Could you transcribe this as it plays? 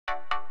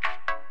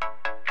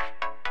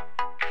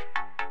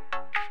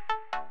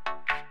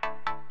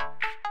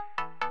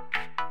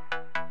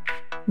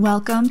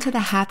Welcome to the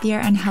Happier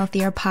and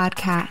Healthier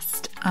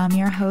podcast. I'm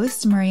your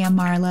host, Maria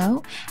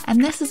Marlowe,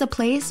 and this is a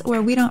place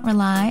where we don't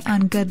rely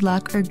on good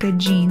luck or good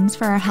genes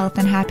for our health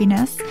and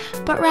happiness,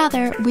 but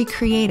rather we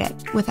create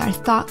it with our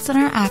thoughts and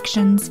our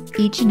actions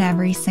each and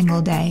every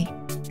single day.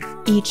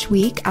 Each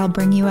week, I'll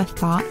bring you a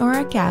thought or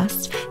a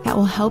guest that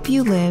will help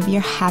you live your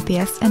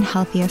happiest and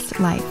healthiest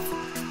life.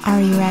 Are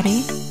you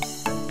ready?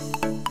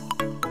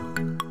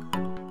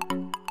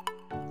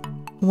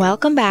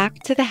 Welcome back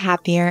to the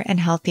Happier and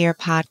Healthier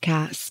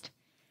podcast.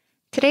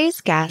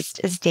 Today's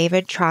guest is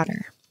David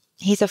Trotter.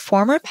 He's a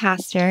former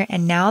pastor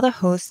and now the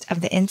host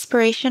of the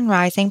Inspiration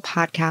Rising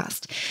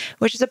podcast,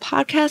 which is a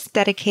podcast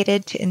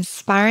dedicated to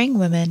inspiring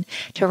women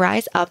to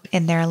rise up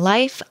in their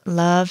life,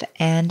 love,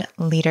 and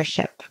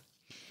leadership.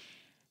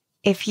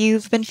 If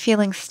you've been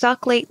feeling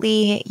stuck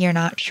lately, you're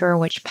not sure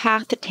which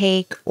path to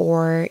take,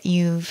 or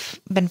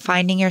you've been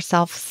finding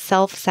yourself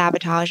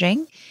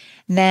self-sabotaging,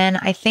 then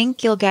I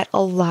think you'll get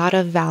a lot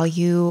of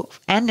value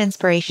and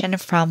inspiration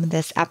from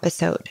this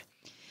episode.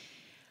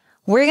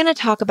 We're going to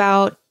talk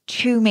about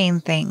two main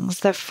things.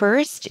 The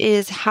first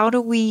is, how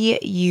do we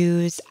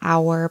use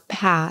our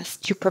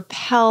past to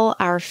propel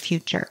our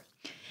future?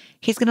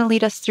 He's going to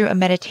lead us through a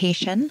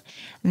meditation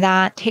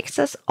that takes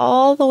us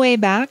all the way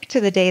back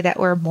to the day that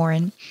we're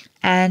born.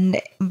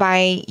 And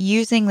by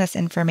using this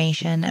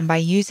information and by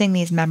using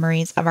these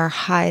memories of our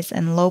highs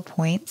and low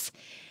points,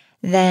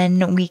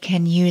 then we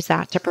can use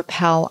that to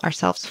propel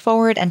ourselves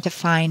forward and to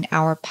find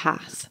our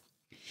path.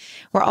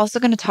 We're also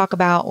going to talk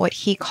about what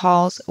he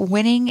calls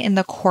winning in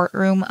the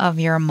courtroom of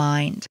your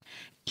mind.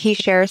 He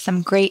shares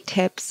some great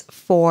tips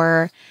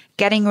for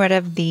getting rid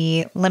of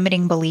the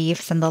limiting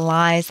beliefs and the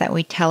lies that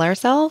we tell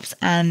ourselves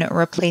and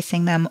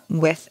replacing them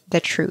with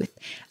the truth.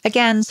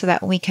 Again, so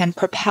that we can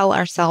propel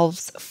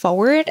ourselves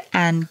forward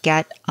and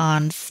get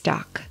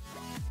unstuck.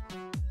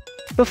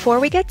 Before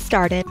we get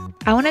started,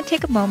 I want to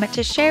take a moment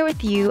to share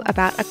with you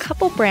about a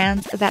couple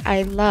brands that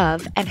I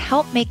love and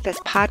help make this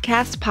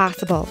podcast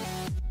possible.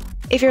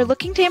 If you're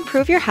looking to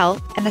improve your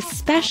health, and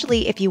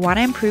especially if you want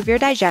to improve your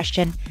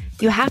digestion,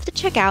 you have to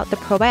check out the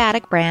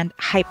probiotic brand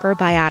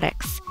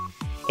Hyperbiotics.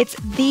 It's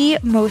the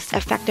most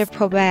effective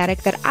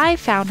probiotic that I've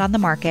found on the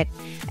market,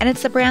 and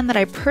it's a brand that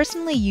I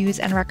personally use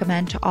and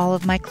recommend to all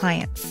of my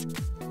clients.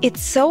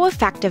 It's so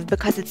effective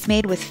because it's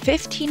made with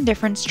 15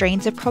 different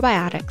strains of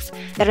probiotics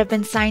that have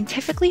been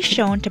scientifically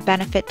shown to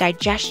benefit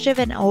digestive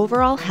and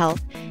overall health,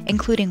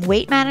 including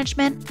weight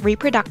management,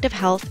 reproductive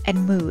health,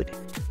 and mood.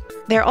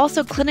 They're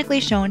also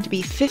clinically shown to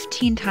be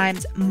 15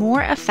 times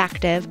more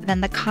effective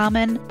than the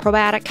common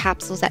probiotic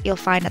capsules that you'll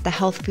find at the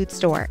health food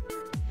store.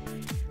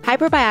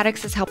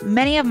 Hyperbiotics has helped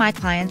many of my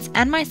clients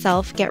and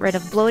myself get rid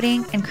of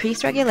bloating,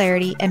 increase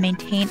regularity, and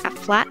maintain a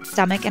flat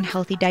stomach and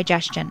healthy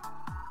digestion.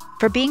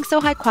 For being so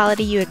high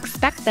quality, you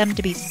expect them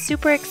to be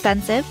super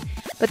expensive,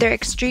 but they're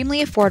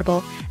extremely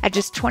affordable at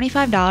just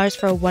 $25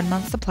 for a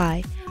 1-month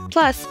supply.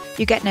 Plus,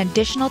 you get an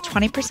additional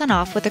 20%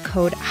 off with the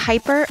code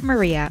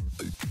HYPERMARIA.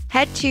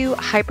 Head to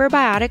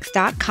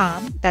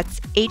hyperbiotics.com, that's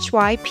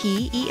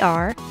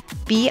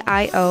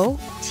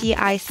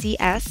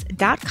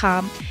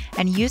HYPERBIOTICS.com,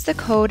 and use the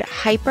code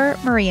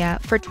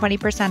HYPERMARIA for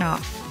 20%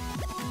 off.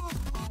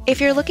 If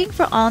you're looking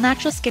for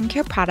all-natural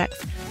skincare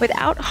products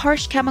without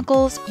harsh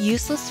chemicals,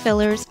 useless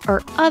fillers,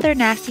 or other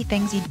nasty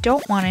things you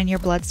don't want in your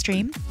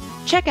bloodstream,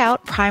 check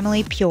out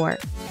Primally Pure.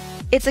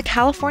 It's a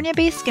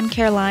California-based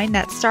skincare line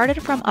that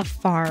started from a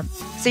farm,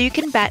 so you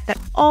can bet that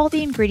all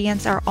the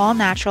ingredients are all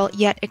natural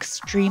yet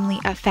extremely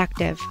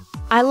effective.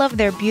 I love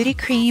their beauty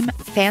cream,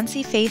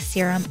 fancy face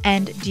serum,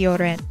 and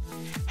deodorant.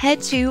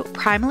 Head to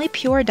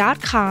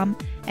primallypure.com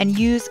and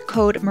use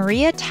code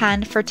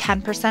MARIA10 for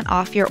 10%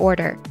 off your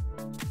order.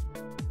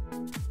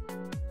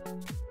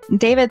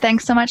 David,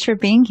 thanks so much for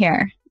being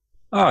here.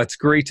 Oh, it's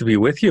great to be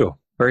with you.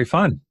 Very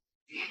fun.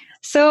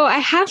 So I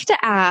have to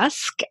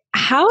ask,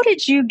 how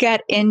did you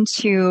get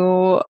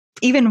into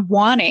even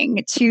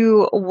wanting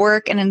to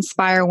work and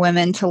inspire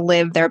women to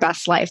live their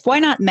best life? Why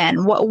not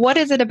men? What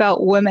is it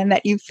about women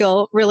that you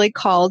feel really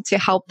called to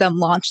help them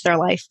launch their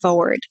life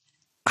forward?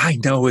 I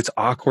know it's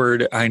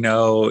awkward. I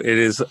know it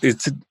is.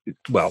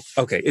 Well,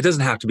 okay, it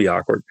doesn't have to be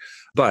awkward,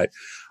 but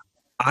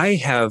I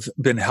have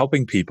been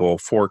helping people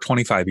for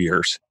 25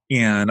 years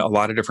in a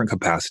lot of different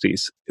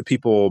capacities.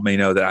 People may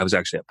know that I was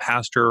actually a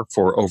pastor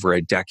for over a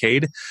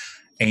decade.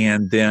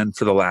 And then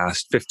for the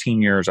last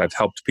 15 years, I've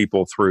helped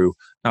people through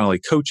not only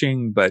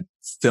coaching, but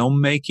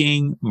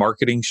filmmaking,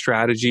 marketing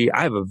strategy.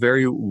 I have a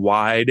very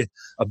wide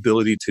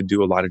ability to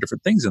do a lot of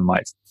different things in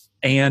life.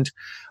 And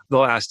the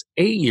last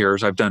 8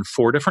 years, I've done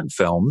 4 different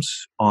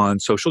films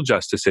on social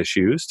justice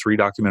issues, 3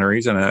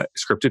 documentaries and a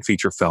scripted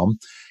feature film.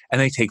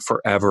 And they take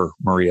forever,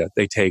 Maria.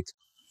 They take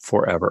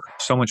forever.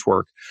 So much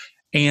work.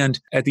 And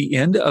at the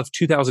end of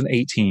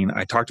 2018,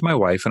 I talked to my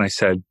wife and I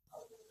said,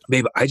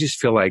 babe, I just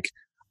feel like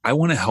I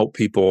want to help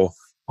people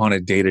on a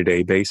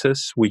day-to-day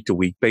basis,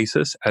 week-to-week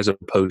basis, as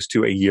opposed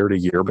to a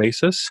year-to-year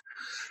basis.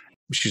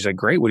 she said,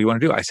 great. What do you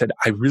want to do? I said,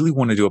 I really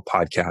want to do a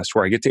podcast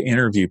where I get to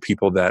interview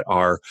people that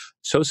are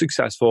so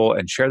successful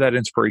and share that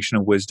inspiration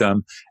and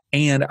wisdom.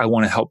 And I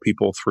want to help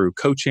people through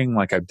coaching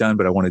like I've done,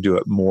 but I want to do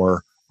it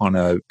more on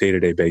a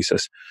day-to-day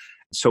basis.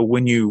 So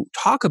when you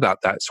talk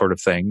about that sort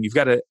of thing, you've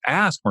got to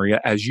ask, Maria,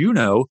 as you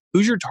know,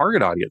 who's your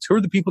target audience? Who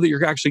are the people that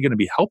you're actually going to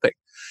be helping?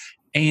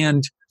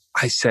 And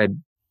I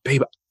said,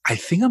 babe, I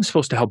think I'm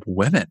supposed to help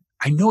women.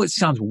 I know it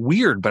sounds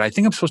weird, but I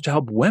think I'm supposed to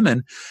help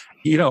women.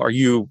 Are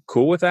you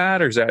cool with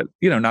that? Or is that,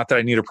 not that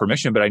I need her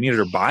permission, but I needed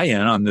her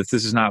buy-in on this.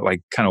 This is not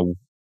like kind of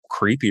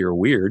creepy or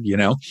weird,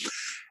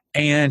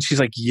 And she's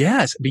like,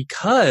 yes,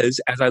 because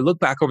as I look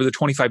back over the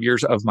 25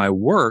 years of my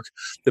work,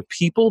 the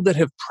people that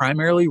have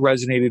primarily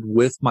resonated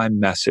with my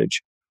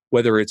message,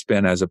 whether it's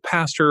been as a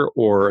pastor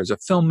or as a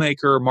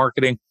filmmaker or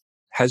marketing,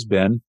 has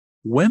been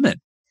women.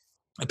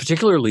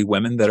 Particularly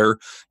women that are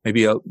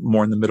maybe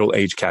more in the middle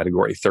age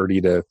category,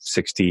 30 to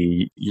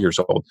 60 years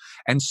old.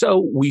 And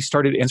so we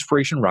started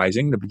Inspiration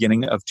Rising the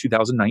beginning of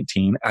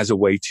 2019 as a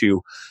way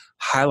to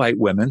highlight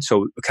women.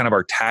 So kind of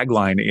our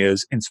tagline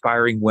is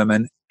inspiring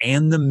women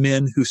and the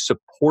men who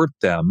support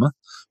them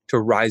to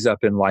rise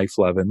up in life,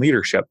 love, and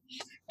leadership.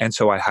 And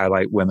so I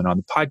highlight women on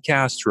the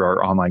podcast through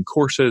our online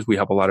courses. We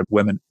help a lot of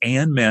women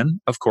and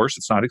men. Of course,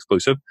 it's not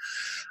exclusive.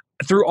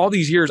 Through all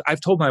these years, I've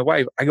told my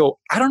wife, I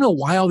don't know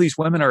why all these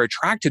women are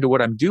attracted to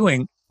what I'm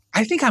doing.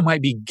 I think I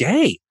might be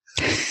gay.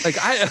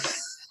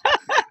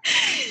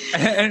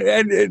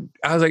 And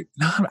I was like,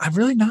 no, I'm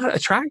really not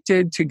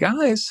attracted to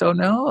guys. So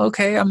no,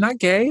 okay, I'm not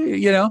gay,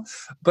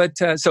 But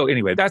so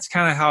anyway, that's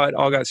kind of how it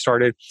all got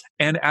started.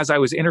 And as I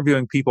was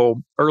interviewing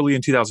people early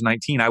in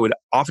 2019, I would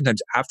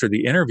oftentimes after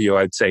the interview,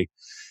 I'd say,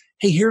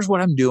 hey, here's what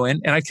I'm doing.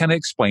 And I'd kind of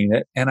explain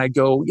it. And I'd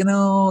go,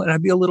 and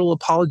I'd be a little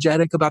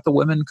apologetic about the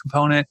women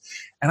component.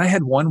 And I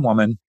had one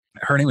woman,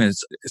 her name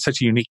is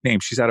such a unique name.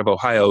 She's out of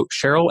Ohio,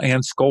 Cheryl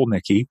Ann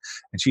Skolnicki.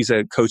 And she's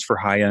a coach for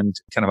high-end,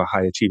 kind of a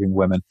high-achieving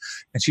women.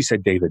 And she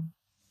said, David,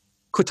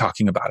 quit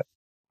talking about it.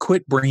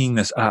 Quit bringing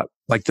this up.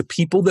 Like the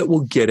people that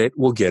will get it.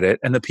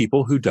 And the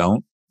people who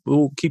don't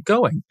will keep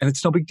going. And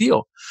it's no big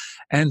deal.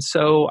 And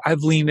so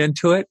I've leaned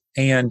into it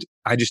and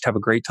I just have a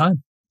great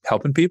time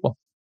helping people.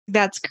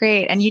 That's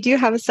great. And you do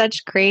have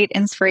such great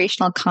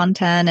inspirational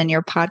content and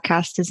your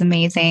podcast is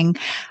amazing.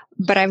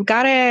 But I've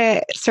got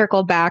to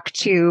circle back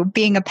to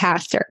being a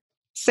pastor.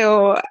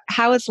 So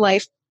how is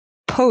life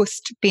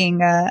post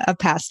being a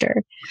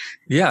pastor?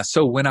 Yeah.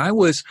 So when I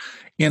was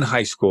in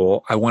high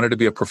school, I wanted to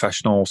be a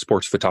professional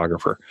sports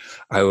photographer.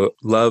 I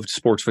loved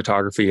sports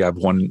photography. I've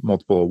won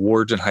multiple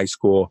awards in high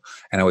school,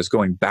 and I was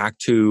going back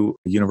to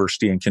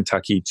university in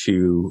Kentucky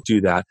to do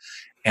that.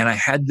 And I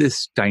had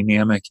this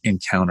dynamic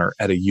encounter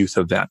at a youth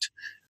event,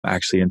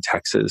 actually in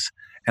Texas.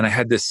 And I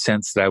had this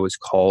sense that I was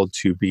called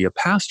to be a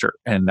pastor.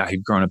 And I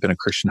had grown up in a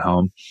Christian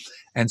home.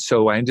 And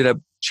so I ended up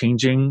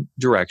changing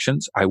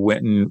directions. I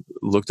went and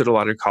looked at a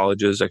lot of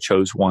colleges. I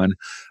chose one,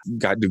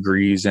 got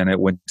degrees in it,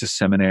 went to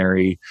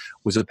seminary,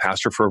 was a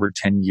pastor for over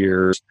 10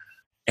 years.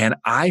 And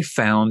I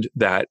found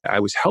that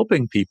I was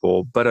helping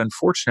people, but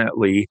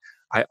unfortunately,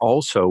 I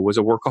also was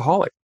a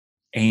workaholic.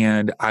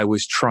 And I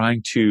was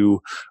trying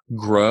to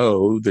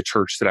grow the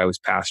church that I was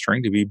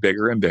pastoring to be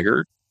bigger and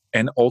bigger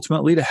and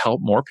ultimately to help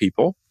more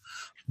people.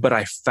 But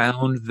I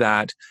found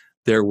that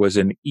there was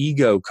an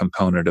ego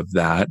component of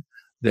that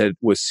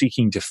was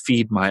seeking to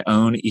feed my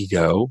own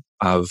ego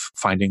of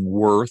finding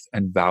worth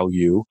and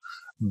value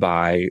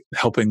by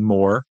helping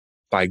more,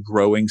 by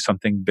growing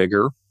something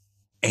bigger.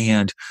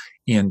 And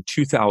in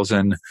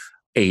 2008,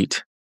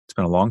 it's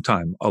been a long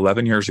time,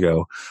 11 years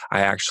ago,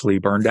 I actually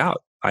burned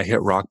out. I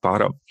hit rock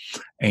bottom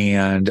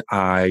and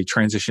I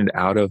transitioned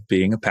out of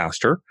being a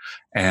pastor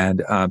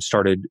and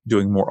started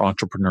doing more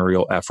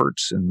entrepreneurial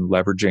efforts and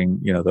leveraging,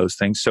 those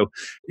things. So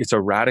it's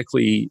a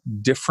radically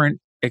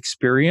different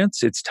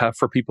experience. It's tough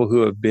for people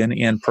who have been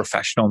in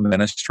professional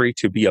ministry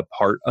to be a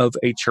part of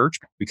a church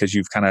because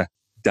you've kind of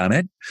done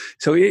it.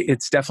 So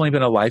it's definitely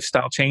been a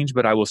lifestyle change.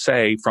 But I will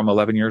say from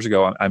 11 years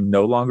ago, I'm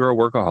no longer a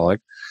workaholic.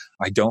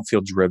 I don't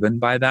feel driven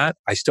by that.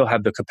 I still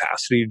have the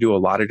capacity to do a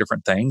lot of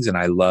different things. And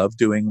I love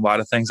doing a lot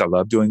of things. I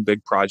love doing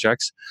big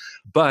projects.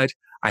 But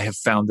I have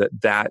found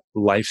that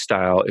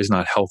lifestyle is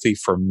not healthy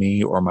for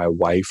me or my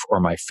wife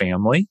or my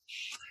family.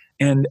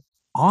 And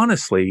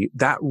honestly,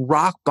 that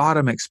rock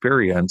bottom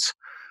experience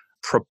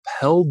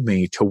propelled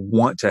me to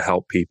want to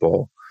help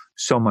people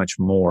so much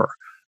more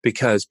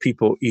because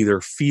people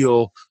either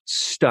feel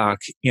stuck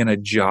in a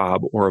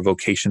job or a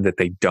vocation that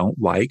they don't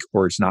like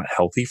or it's not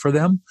healthy for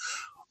them,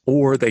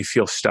 or they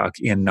feel stuck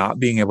in not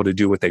being able to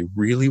do what they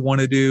really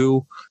want to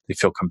do. They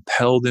feel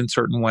compelled in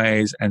certain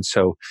ways. And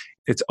so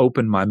it's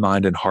opened my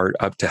mind and heart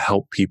up to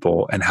help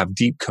people and have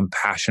deep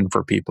compassion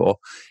for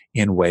people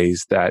in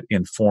ways that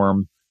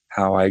inform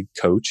how I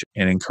coach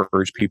and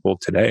encourage people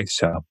today.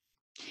 So,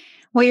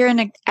 Well, you're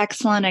an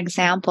excellent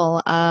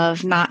example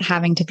of not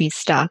having to be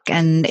stuck.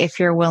 And if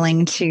you're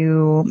willing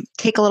to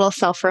take a little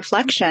self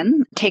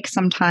reflection, take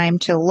some time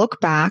to look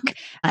back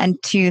and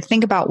to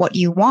think about what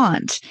you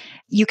want,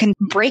 you can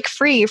break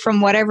free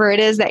from whatever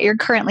it is that you're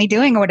currently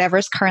doing or whatever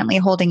is currently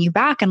holding you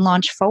back and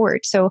launch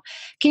forward. So,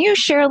 can you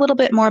share a little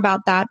bit more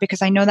about that?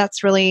 Because I know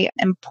that's really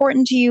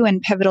important to you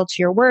and pivotal to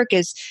your work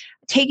is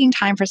taking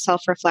time for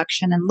self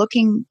reflection and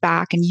looking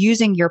back and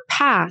using your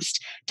past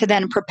to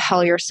then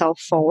propel yourself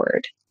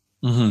forward.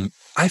 Mm-hmm.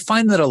 I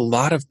find that a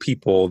lot of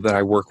people that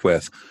I work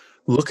with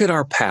look at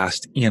our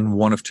past in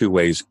one of two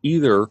ways.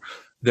 Either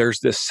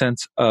there's this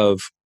sense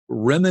of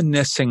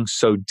reminiscing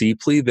so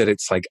deeply that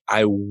it's like,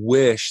 I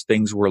wish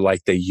things were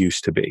like they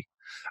used to be,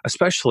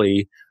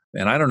 especially,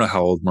 and I don't know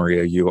how old,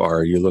 Maria, you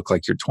are. You look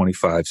like you're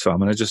 25. So I'm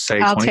going to just say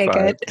I'll 25.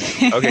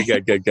 take it. Okay,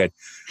 good.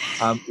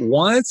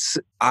 Once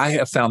I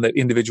have found that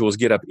individuals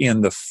get up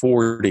in the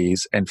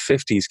 40s and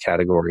 50s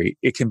category,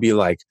 it can be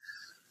like,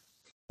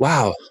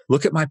 wow,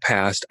 look at my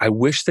past. I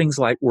wish things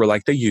were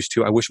like they used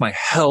to. I wish my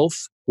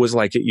health was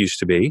like it used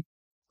to be,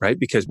 right?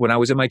 Because when I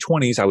was in my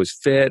 20s, I was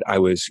fit. I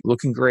was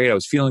looking great. I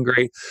was feeling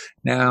great.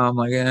 Now I'm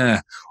like,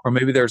 Or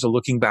maybe there's a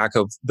looking back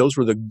of those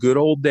were the good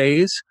old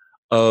days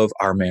of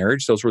our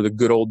marriage. Those were the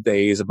good old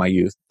days of my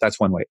youth. That's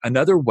one way.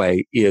 Another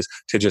way is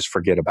to just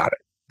forget about it.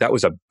 That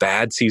was a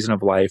bad season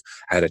of life.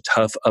 I had a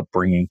tough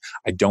upbringing.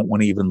 I don't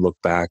want to even look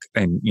back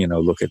and,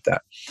 look at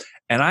that.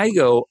 And I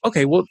go,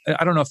 okay, well,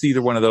 I don't know if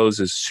either one of those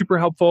is super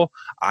helpful.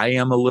 I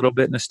am a little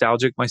bit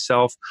nostalgic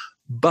myself,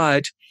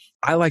 but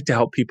I like to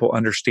help people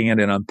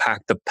understand and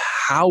unpack the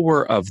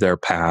power of their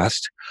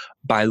past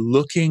by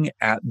looking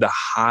at the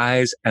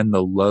highs and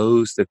the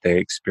lows that they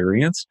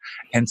experienced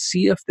and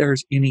see if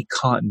there's any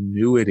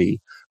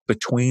continuity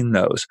between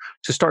those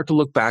to start to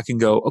look back and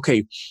go,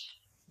 okay,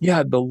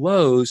 yeah, the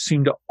lows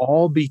seem to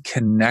all be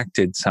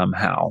connected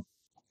somehow,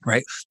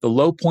 right? The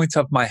low points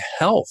of my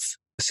health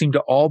seem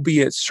to all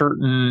be at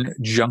certain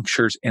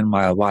junctures in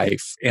my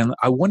life. And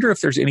I wonder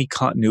if there's any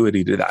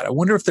continuity to that. I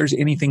wonder if there's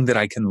anything that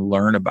I can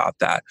learn about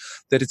that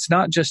it's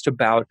not just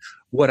about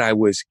what I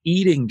was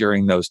eating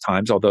during those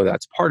times, although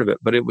that's part of it,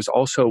 but it was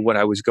also what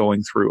I was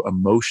going through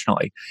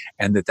emotionally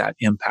and that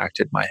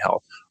impacted my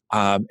health.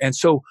 And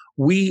so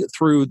we,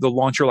 through the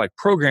Launch Your Life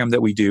program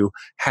that we do,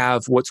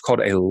 have what's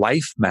called a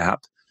life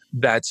map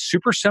that's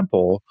super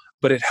simple,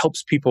 but it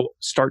helps people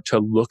start to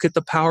look at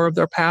the power of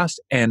their past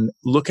and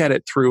look at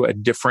it through a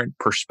different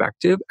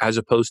perspective as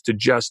opposed to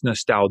just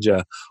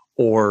nostalgia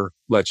or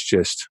let's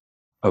just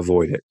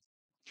avoid it.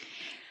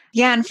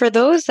 Yeah. And for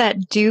those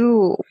that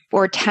do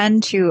or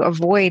tend to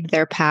avoid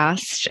their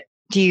past,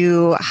 do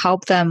you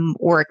help them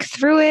work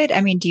through it? I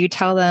mean, do you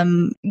tell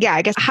them,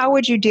 I guess, how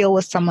would you deal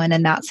with someone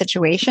in that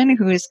situation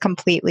who's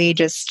completely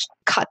just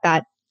cut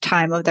that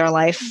time of their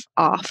life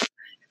off?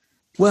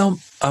 Well,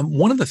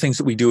 one of the things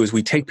that we do is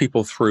we take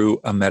people through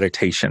a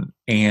meditation,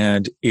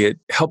 and it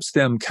helps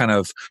them kind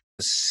of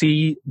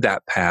see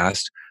that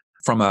past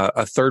from a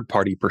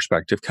third-party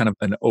perspective, kind of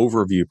an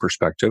overview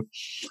perspective.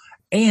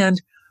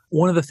 And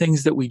one of the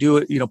things that we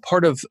do,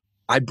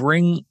 I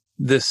bring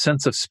this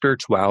sense of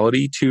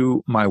spirituality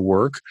to my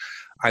work.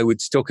 I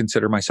would still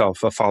consider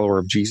myself a follower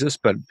of Jesus,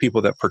 but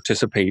people that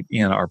participate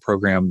in our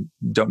program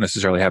don't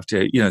necessarily have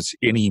to, it's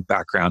any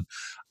background.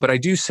 But I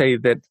do say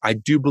that I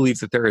do believe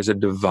that there is a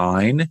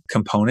divine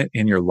component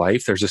in your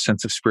life. There's a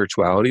sense of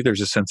spirituality. There's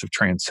a sense of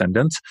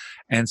transcendence.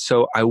 And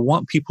so I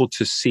want people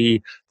to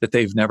see that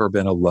they've never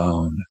been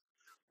alone,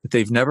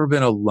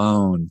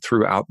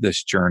 throughout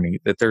this journey,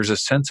 that there's a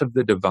sense of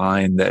the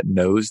divine that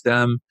knows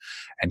them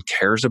and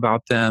cares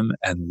about them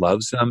and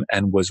loves them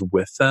and was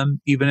with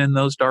them even in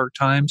those dark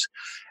times.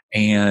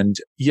 And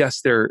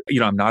yes,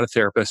 I'm not a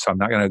therapist, so I'm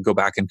not going to go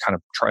back and kind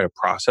of try to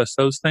process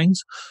those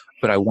things,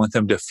 but I want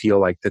them to feel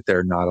like that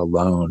they're not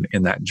alone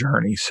in that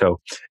journey. So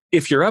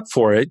if you're up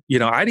for it,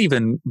 I'd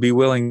even be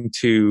willing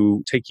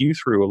to take you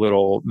through a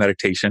little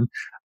meditation.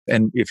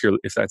 And if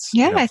that's,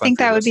 I think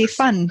that would be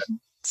fun.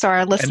 So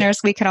our listeners,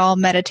 we can all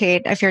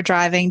meditate. If you're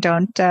driving,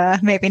 don't,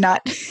 maybe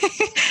not,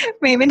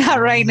 maybe not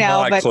right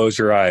now, but close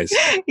your eyes.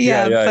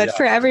 But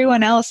for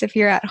everyone else, if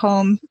you're at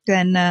home,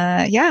 then,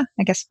 I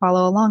guess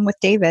follow along with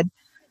David.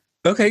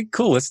 Okay,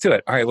 cool. Let's do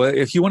it. All right. Well,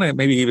 if you want to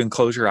maybe even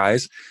close your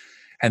eyes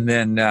and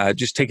then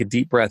just take a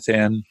deep breath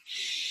in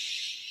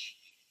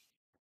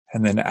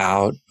and then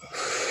out.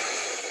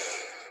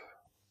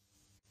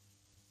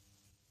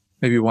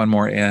 Maybe one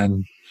more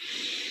in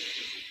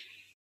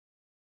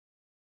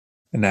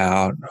and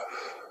out.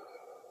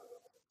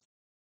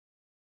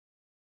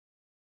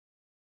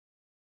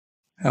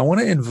 I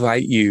want to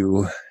invite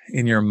you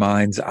in your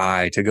mind's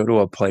eye to go to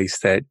a place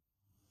that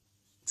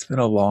it's been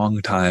a long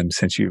time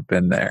since you've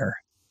been there.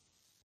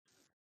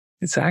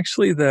 It's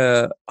actually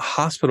the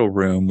hospital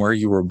room where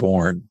you were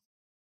born.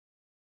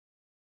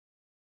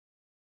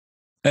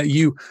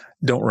 You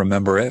don't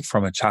remember it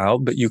from a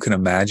child, but you can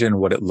imagine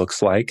what it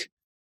looks like.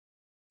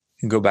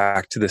 And go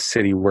back to the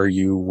city where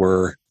you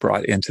were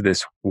brought into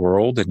this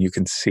world, and you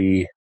can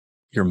see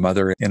your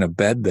mother in a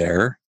bed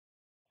there.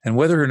 And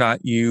whether or not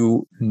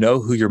you know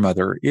who your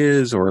mother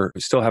is or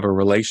still have a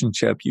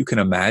relationship, you can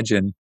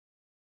imagine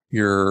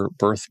your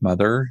birth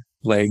mother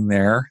laying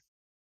there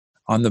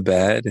on the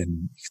bed,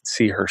 and you can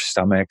see her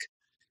stomach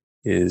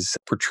is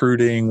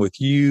protruding with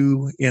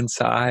you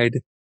inside.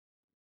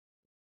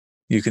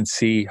 You can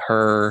see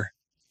her,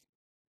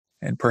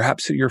 and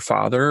perhaps your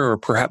father or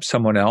perhaps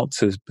someone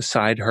else is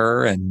beside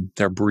her, and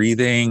they're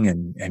breathing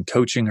and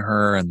coaching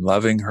her and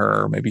loving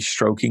her, maybe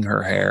stroking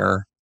her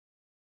hair.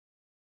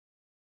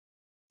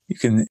 You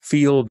can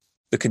feel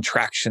the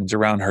contractions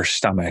around her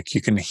stomach.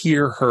 You can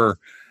hear her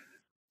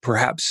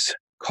perhaps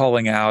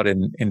calling out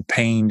in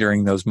pain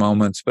during those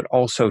moments, but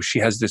also she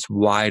has this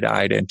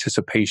wide-eyed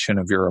anticipation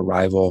of your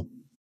arrival.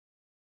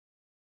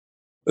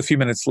 A few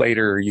minutes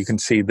later, you can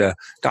see the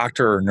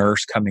doctor or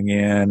nurse coming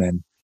in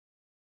and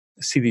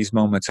see these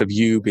moments of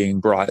you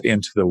being brought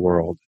into the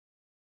world.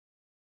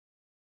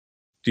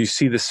 Do you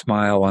see the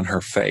smile on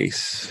her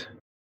face?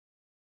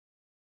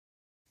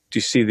 Do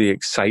you see the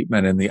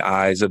excitement in the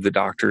eyes of the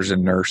doctors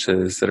and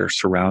nurses that are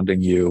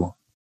surrounding you?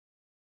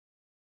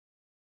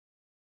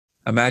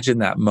 Imagine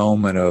that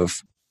moment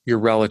of your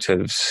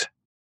relatives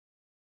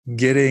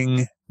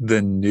getting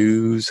the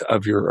news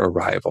of your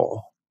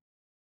arrival.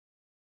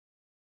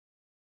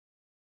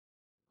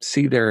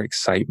 See their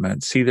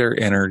excitement, see their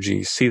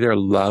energy, see their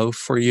love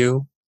for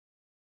you.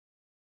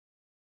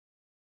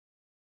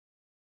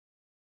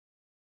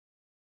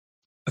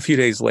 A few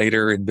days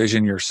later,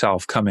 envision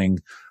yourself coming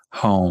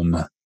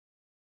home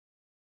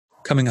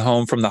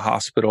from the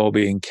hospital,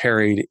 being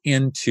carried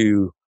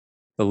into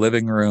the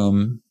living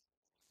room,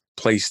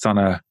 placed on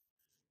a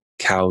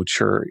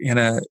couch or in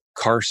a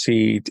car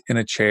seat, in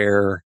a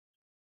chair.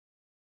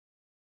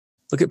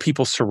 Look at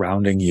people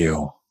surrounding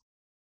you,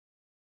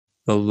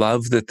 the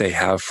love that they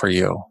have for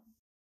you,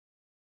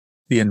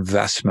 the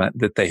investment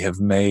that they have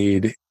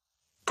made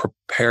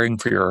preparing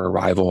for your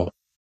arrival.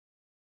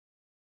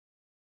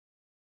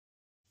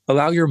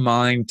 Allow your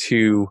mind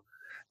to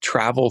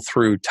travel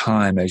through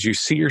time as you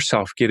see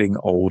yourself getting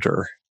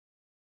older.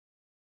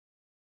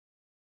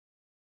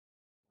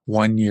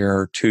 1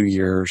 year, 2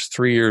 years,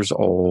 3 years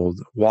old,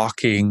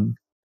 walking,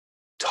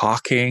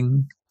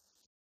 talking,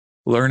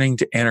 learning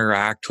to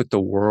interact with the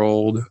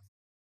world.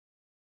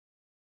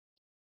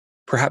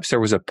 Perhaps there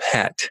was a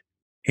pet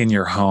in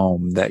your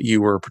home that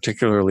you were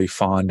particularly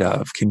fond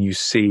of. Can you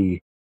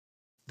see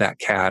that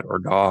cat or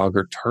dog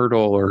or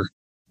turtle or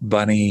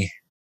bunny?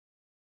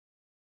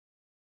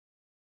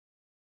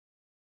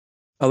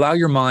 Allow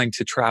your mind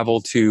to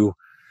travel to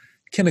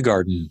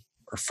kindergarten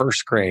or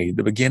first grade,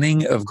 the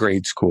beginning of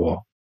grade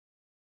school.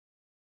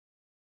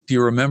 Do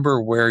you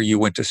remember where you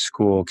went to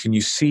school? Can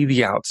you see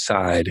the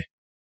outside?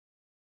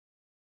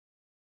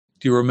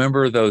 Do you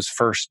remember those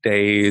first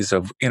days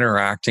of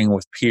interacting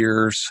with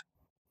peers,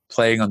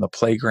 playing on the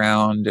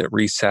playground at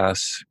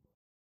recess?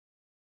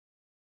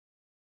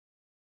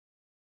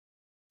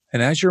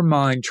 And as your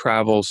mind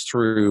travels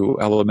through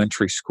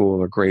elementary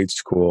school or grade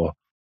school,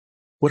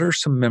 what are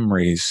some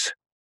memories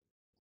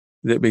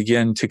that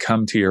begin to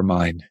come to your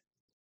mind?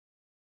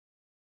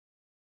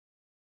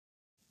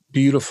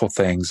 Beautiful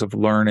things of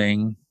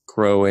learning,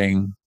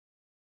 growing,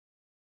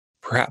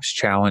 perhaps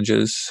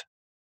challenges.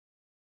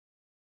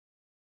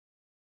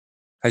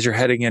 As you're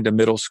heading into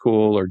middle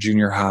school or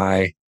junior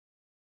high,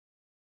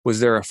 was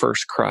there a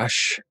first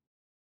crush?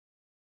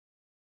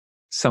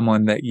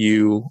 Someone that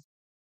you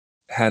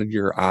had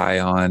your eye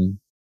on?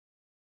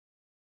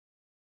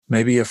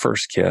 Maybe a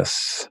first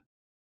kiss?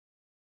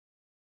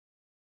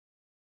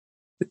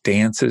 The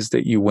dances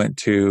that you went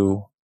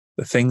to,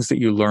 the things that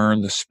you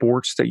learned, the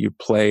sports that you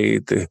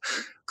played, the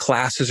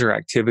classes or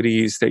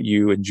activities that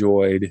you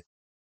enjoyed.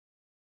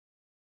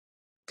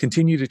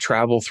 Continue to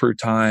travel through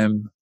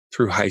time,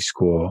 through high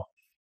school,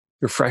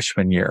 your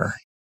freshman year,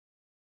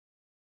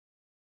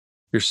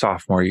 your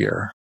sophomore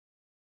year,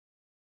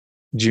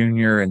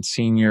 junior and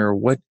senior.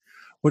 What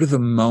are the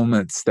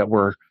moments that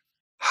were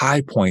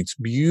high points,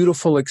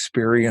 beautiful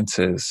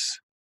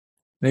experiences?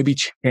 Maybe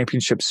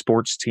championship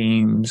sports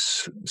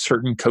teams,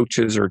 certain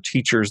coaches or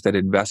teachers that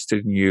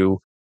invested in you,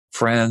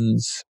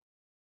 friends.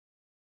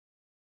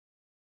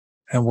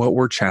 And what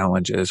were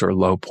challenges or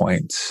low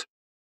points?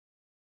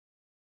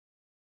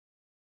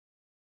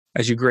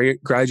 As you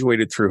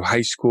graduated through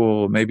high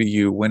school, maybe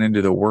you went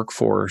into the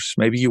workforce,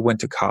 maybe you went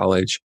to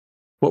college.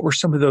 What were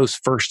some of those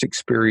first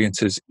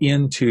experiences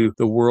into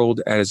the world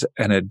as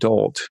an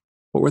adult?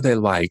 What were they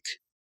like?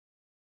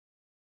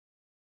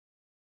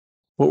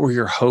 What were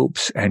your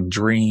hopes and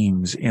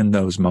dreams in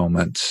those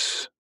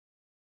moments?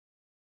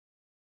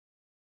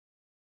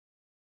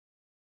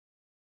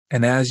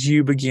 And as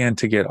you began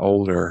to get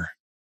older,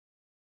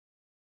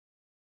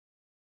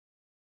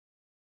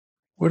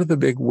 what are the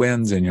big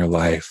wins in your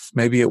life?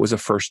 Maybe it was a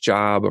first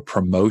job, a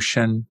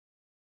promotion,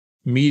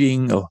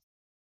 meeting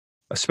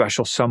a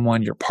special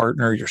someone, your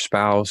partner, your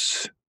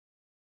spouse.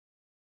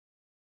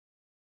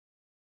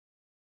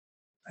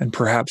 And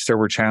perhaps there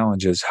were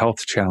challenges,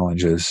 health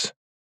challenges,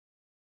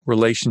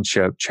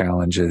 relationship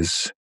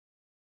challenges.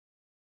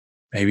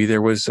 Maybe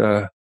there was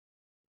a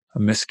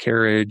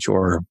miscarriage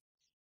or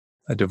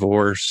a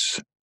divorce,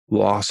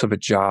 loss of a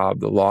job,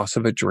 the loss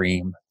of a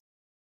dream,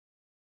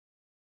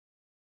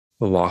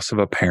 the loss of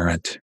a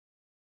parent.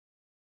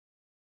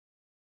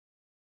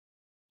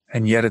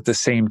 And yet at the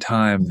same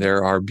time,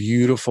 there are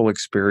beautiful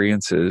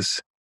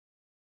experiences,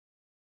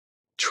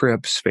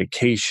 trips,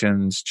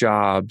 vacations,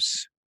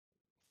 jobs,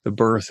 the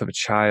birth of a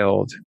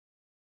child,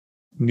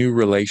 new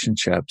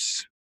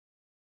relationships.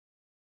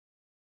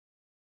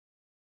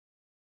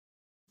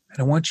 And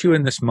I want you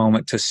in this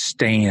moment to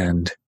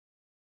stand,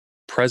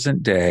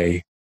 present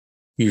day.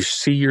 You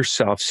see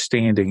yourself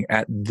standing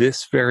at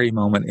this very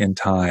moment in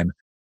time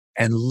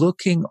and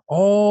looking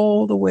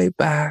all the way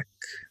back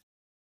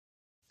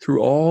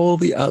through all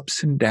the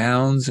ups and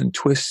downs and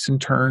twists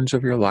and turns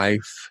of your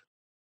life,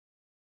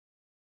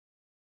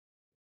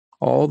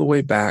 all the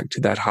way back to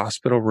that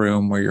hospital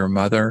room where your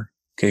mother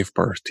gave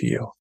birth to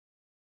you.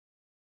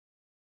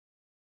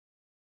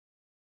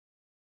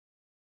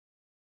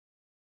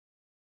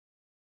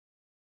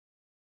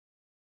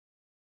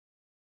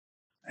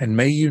 And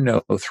may you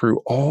know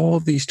through all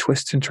of these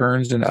twists and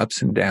turns and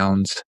ups and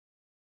downs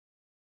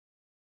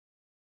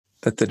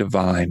that the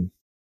divine,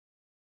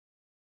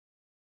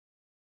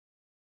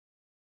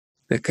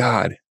 that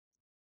God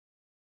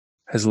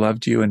has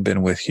loved you and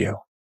been with you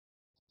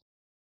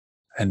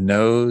and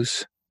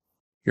knows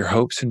your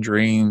hopes and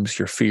dreams,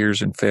 your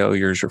fears and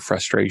failures, your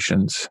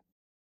frustrations,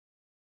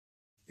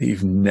 that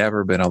you've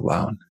never been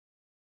alone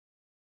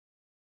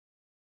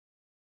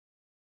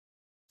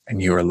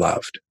and you are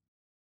loved.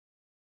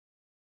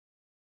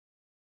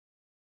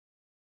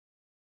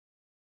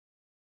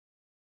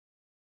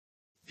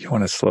 You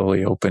want to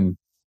slowly open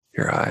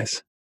your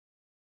eyes.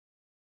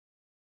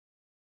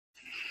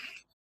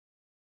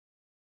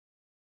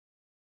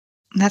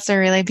 That's a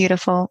really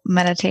beautiful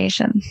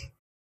meditation.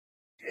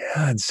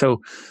 Yeah. And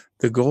so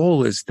the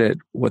goal is that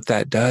what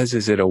that does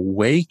is it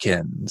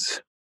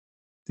awakens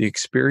the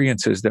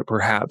experiences that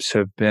perhaps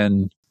have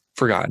been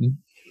forgotten,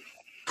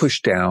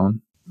 pushed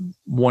down,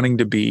 wanting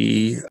to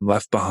be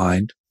left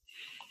behind.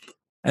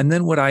 And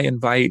then what I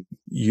invite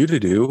you to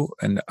do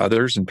and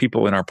others and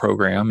people in our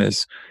program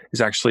is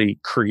actually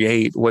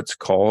create what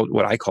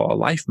I call a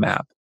life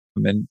map.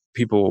 And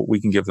people, we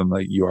can give them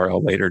a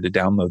URL later to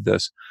download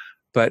this.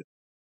 But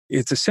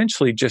it's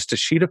essentially just a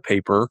sheet of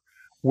paper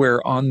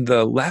where on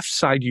the left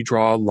side, you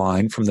draw a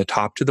line from the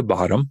top to the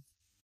bottom.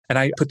 And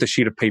I put the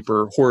sheet of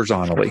paper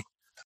horizontally,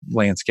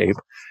 landscape,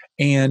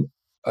 and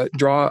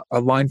draw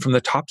a line from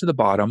the top to the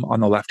bottom on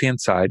the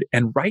left-hand side,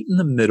 and right in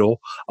the middle,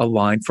 a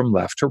line from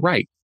left to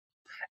right.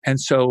 And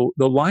so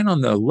the line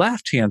on the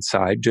left-hand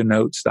side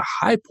denotes the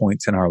high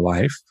points in our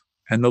life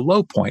and the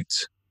low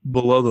points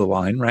below the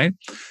line, right?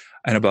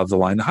 And above the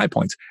line, the high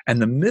points.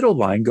 And the middle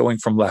line going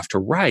from left to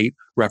right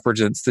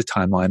represents the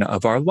timeline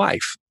of our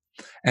life.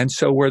 And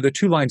so where the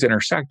two lines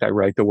intersect, I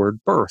write the word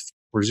birth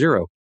or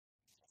 0.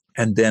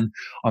 And then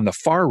on the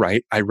far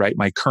right, I write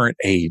my current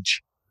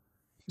age.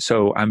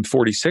 So I'm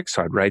 46,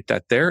 so I'd write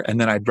that there. And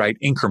then I'd write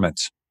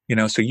increments,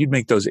 so you'd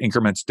make those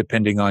increments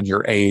depending on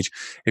your age.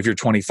 If you're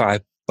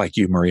 25, like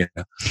you, Maria,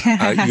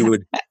 you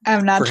would.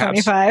 I'm not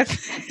perhaps,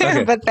 25,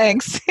 okay. But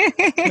thanks.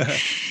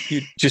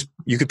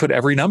 You could put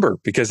every number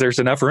because there's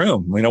enough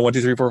room. 1,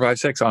 2, 3, 4, 5,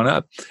 6 on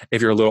up.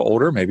 If you're a little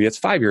older, maybe it's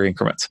 5-year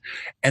increments.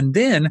 And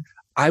then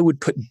I would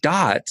put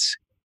dots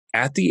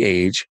at the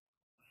age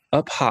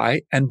up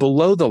high and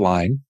below the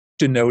line,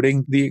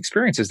 denoting the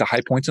experiences, the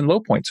high points and low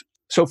points.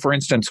 So for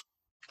instance,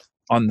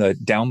 on the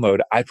download,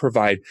 I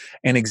provide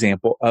an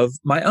example of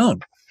my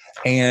own.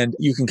 And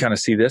you can kind of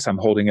see this. I'm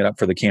holding it up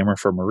for the camera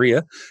for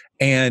Maria.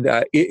 And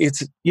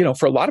it's,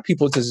 for a lot of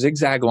people, it's a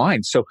zigzag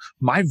line. So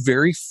my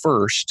very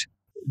first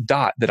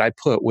dot that I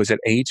put was at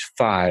age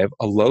 5.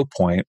 A low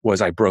point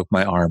was I broke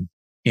my arm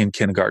in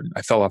kindergarten.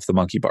 I fell off the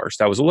monkey bars.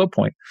 That was a low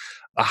point.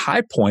 A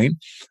high point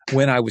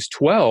when I was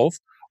 12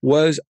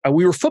 was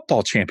we were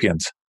football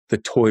champions, the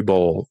Toy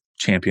Bowl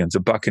champions, the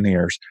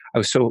Buccaneers. I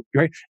was so,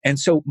 right. And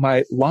so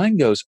my line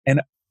goes,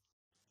 and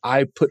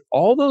I put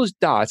all those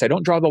dots. I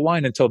don't draw the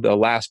line until the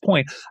last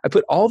point. I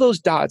put all those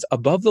dots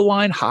above the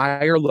line,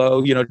 high or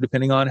low,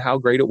 depending on how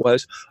great it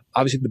was.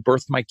 Obviously, the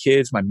birth of my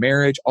kids, my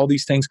marriage, all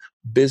these things,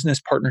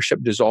 business partnership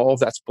dissolve.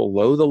 That's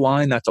below the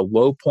line. That's a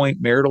low point,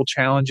 marital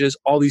challenges,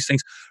 all these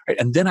things. Right?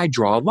 And then I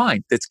draw a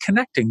line that's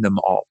connecting them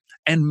all.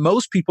 And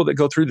most people that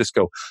go through this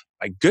go,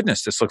 my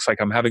goodness, this looks like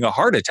I'm having a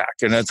heart attack.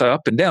 And it's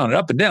up and down and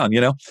up and down,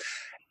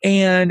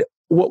 And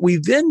what we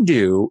then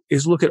do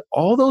is look at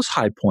all those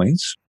high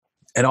points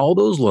and all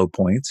those low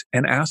points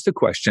and ask the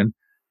question,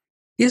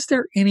 is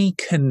there any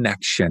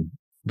connection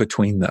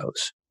between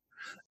those?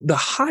 The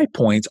high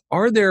points,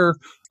 are there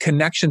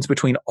connections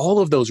between all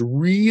of those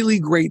really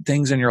great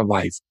things in your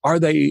life? Are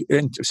they,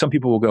 and some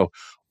people will go,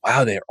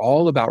 wow, they're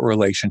all about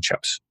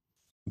relationships.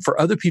 For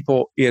other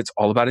people, it's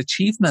all about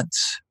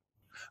achievements.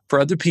 For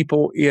other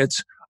people,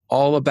 it's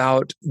all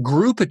about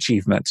group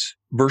achievements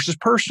versus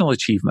personal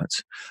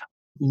achievements.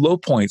 Low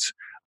points.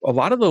 A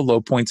lot of the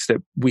low points that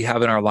we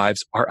have in our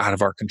lives are out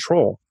of our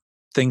control.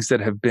 Things that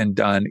have been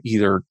done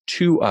either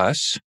to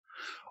us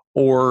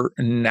or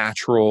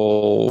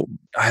natural,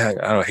 I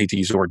don't hate to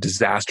use the word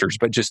disasters,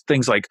 but just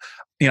things like,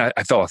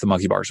 I fell off the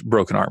monkey bars,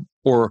 broken arm,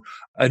 or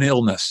an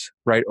illness,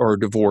 right? Or a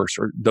divorce,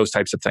 or those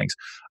types of things.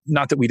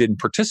 Not that we didn't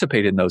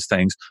participate in those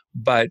things,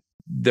 but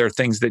they're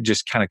things that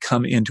just kind of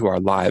come into our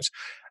lives.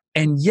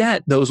 And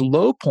yet those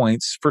low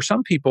points, for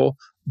some people,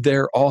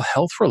 they're all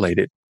health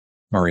related,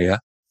 Maria.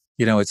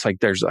 It's like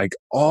there's like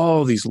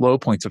all these low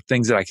points of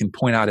things that I can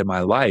point out in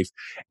my life,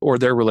 or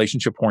they're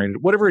relationship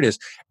oriented, whatever it is.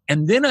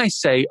 And then I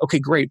say, okay,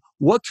 great.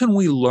 What can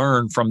we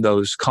learn from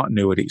those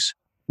continuities?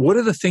 What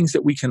are the things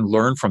that we can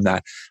learn from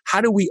that? How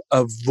do we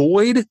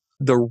avoid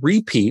the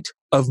repeat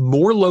of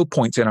more low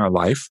points in our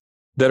life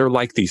that are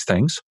like these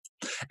things?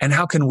 And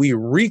how can we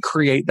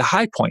recreate the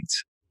high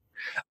points?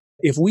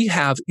 If we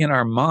have in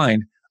our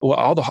mind, well,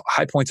 all the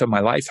high points of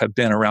my life have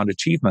been around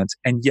achievements,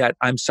 and yet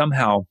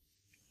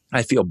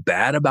I feel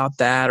bad about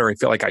that, or I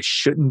feel like I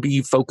shouldn't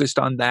be focused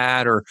on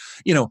that, or,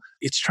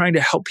 it's trying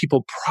to help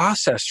people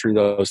process through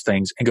those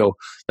things and go,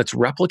 let's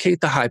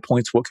replicate the high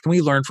points. What can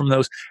we learn from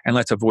those? And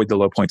let's avoid the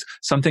low points.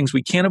 Some things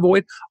we can't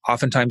avoid.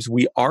 Oftentimes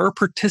we are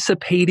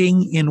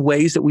participating in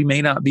ways that we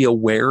may not be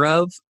aware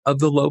of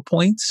the low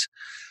points.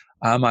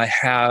 I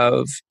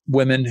have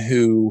women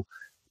who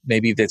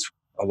maybe that's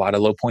a lot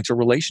of low points are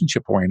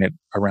relationship oriented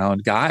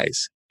around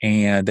guys.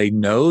 And they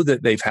know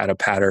that they've had a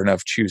pattern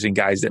of choosing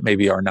guys that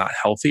maybe are not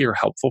healthy or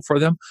helpful for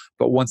them.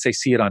 But once they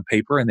see it on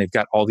paper and they've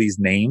got all these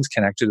names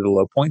connected to the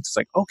low points, it's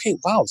like, okay,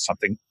 wow,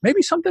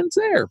 maybe something's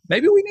there.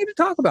 Maybe we need to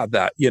talk about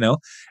that,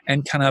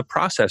 and kind of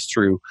process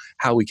through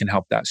how we can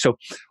help that. So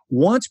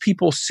once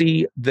people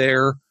see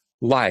their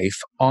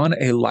life on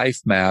a life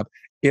map,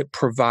 it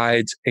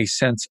provides a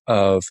sense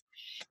of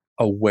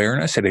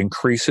awareness. It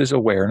increases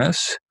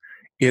awareness.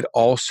 It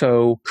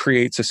also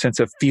creates a sense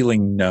of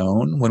feeling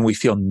known. When we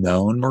feel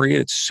known,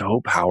 Maria, it's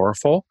so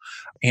powerful.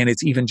 And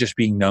it's even just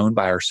being known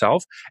by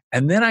ourselves.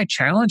 And then I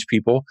challenge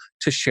people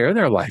to share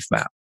their life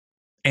map.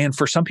 And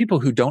for some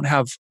people who don't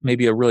have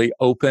maybe a really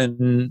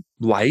open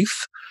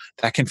life,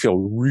 that can feel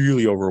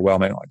really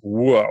overwhelming, like,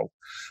 whoa.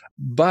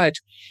 But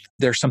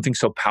there's something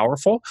so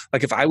powerful.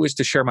 Like if I was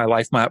to share my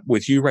life map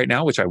with you right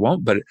now, which I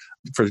won't, but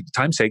for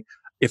time's sake,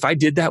 if I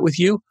did that with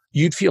you,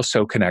 you'd feel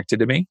so connected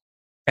to me.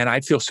 And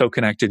I'd feel so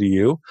connected to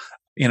you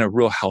in a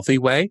real healthy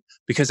way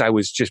because I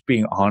was just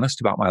being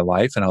honest about my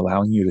life and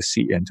allowing you to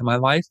see into my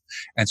life.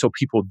 And so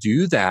people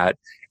do that.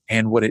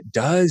 And what it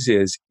does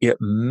is it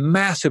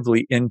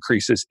massively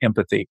increases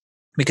empathy.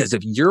 Because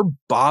if you're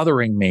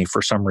bothering me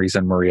for some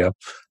reason, Maria,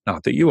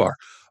 not that you are,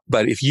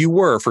 but if you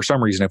were for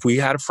some reason, if we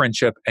had a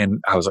friendship and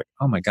I was like,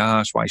 oh my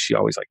gosh, why is she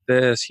always like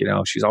this?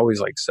 She's always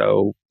like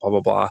so blah,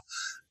 blah, blah.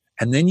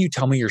 And then you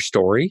tell me your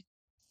story.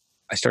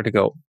 I start to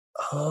go,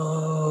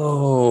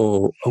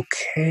 oh,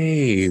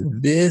 okay.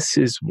 This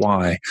is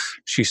why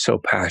she's so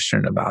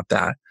passionate about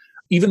that.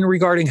 Even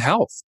regarding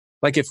health.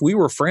 Like if we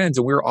were friends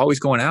and we were always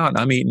going out and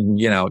I'm eating,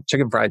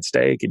 chicken fried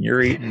steak and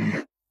you're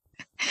eating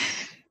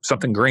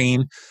something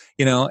green,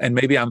 and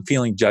maybe I'm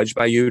feeling judged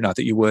by you, not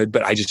that you would,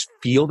 but I just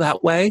feel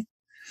that way.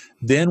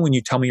 Then when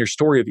you tell me your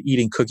story of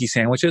eating cookie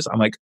sandwiches, I'm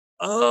like,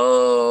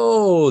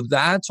 oh,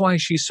 that's why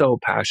she's so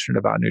passionate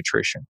about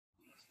nutrition.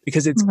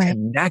 Because it's Right.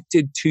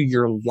 connected to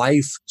your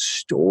life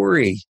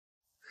story.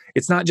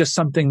 It's not just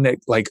something that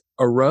like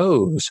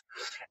arose.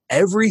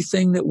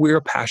 Everything that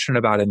we're passionate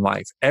about in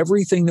life,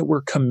 everything that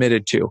we're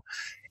committed to,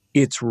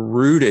 it's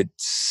rooted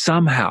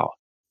somehow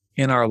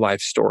in our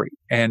life story.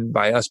 And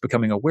by us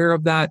becoming aware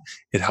of that,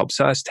 it helps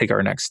us take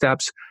our next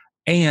steps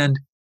and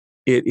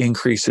it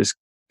increases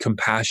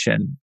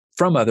compassion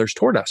from others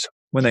toward us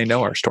when they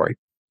know our story.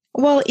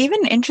 Well,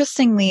 even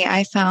interestingly,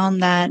 I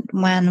found that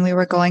when we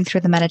were going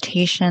through the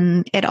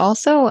meditation, it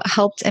also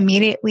helped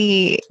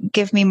immediately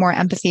give me more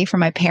empathy for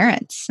my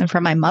parents and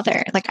for my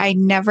mother. Like I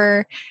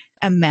never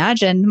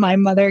imagined my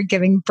mother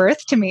giving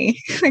birth to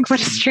me. Like what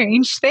a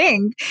strange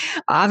thing.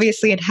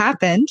 Obviously it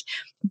happened,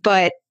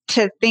 but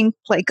to think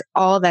like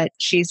all that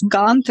she's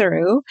gone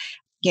through,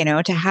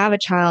 to have a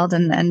child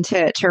and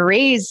to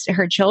raise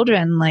her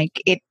children,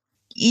 like it,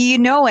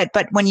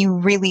 but when you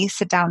really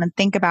sit down and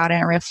think about it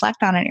and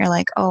reflect on it, you're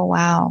like, oh,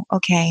 wow.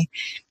 Okay.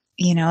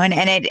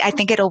 I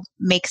think it'll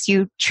makes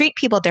you treat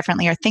people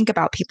differently or think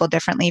about people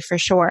differently for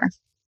sure.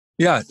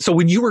 Yeah. So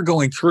when you were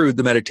going through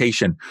the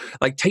meditation,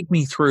 like take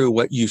me through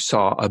what you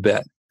saw a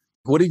bit.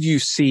 What did you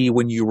see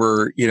when you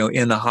were,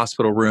 in the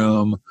hospital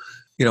room?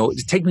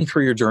 Take me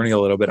through your journey a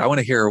little bit. I want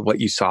to hear what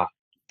you saw.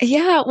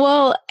 Yeah,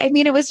 well,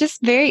 it was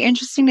just very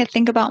interesting to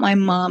think about my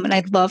mom, and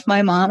I love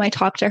my mom. I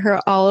talk to her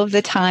all of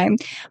the time.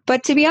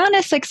 But to be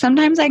honest, like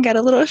sometimes I get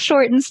a little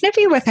short and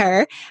snippy with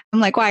her. I'm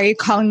like, why are you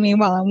calling me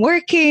while I'm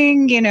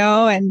working?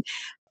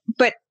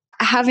 But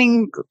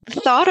having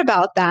thought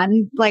about that,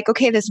 and like,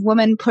 okay, this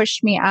woman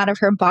pushed me out of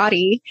her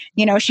body.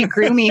 She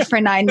grew me for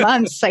 9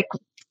 months. Like,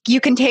 you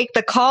can take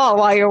the call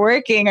while you're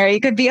working, or you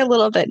could be a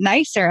little bit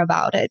nicer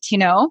about it,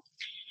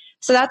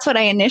 So that's what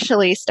I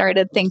initially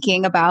started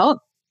thinking about.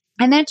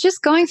 And then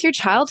just going through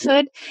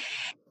childhood,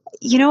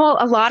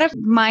 A lot of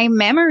my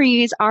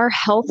memories are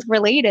health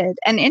related.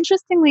 And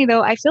interestingly,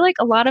 though, I feel like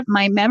a lot of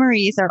my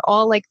memories are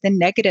all like the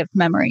negative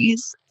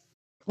memories.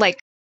 Like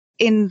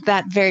in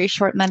that very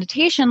short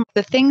meditation,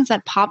 the things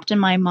that popped in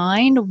my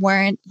mind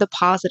weren't the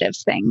positive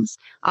things.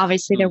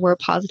 Obviously, there were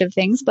positive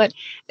things, but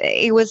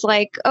it was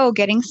like, oh,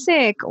 getting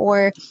sick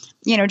or,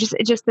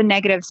 just the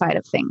negative side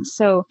of things.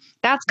 So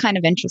that's kind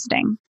of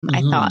interesting,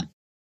 I thought.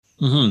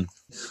 Mm-hmm.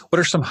 What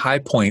are some high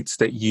points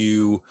that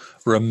you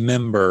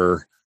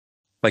remember?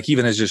 Like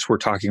even as just we're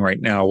talking right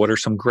now, what are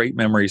some great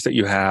memories that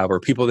you have or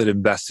people that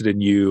invested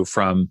in you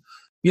from,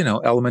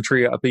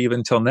 elementary up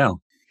even till now?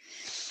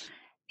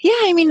 Yeah,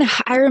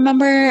 I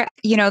remember,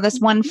 this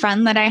one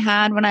friend that I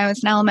had when I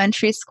was in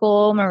elementary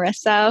school,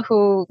 Marissa,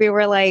 who we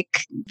were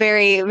like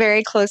very,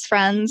 very close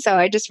friends. So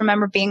I just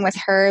remember being with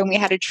her and we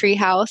had a tree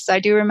house. So I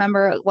do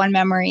remember one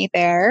memory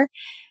there.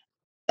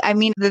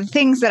 The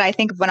things that I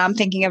think of when I'm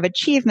thinking of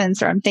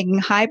achievements or I'm thinking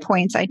high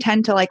points, I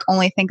tend to like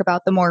only think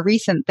about the more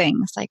recent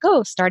things like,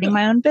 oh, starting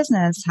my own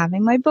business,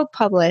 having my book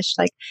published,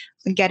 like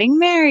getting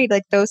married,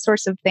 like those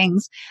sorts of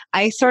things.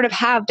 I sort of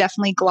have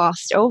definitely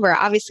glossed over.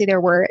 Obviously,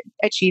 there were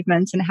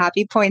achievements and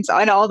happy points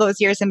in all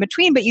those years in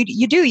between, but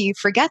you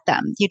forget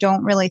them. You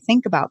don't really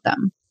think about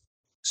them.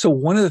 So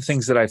one of the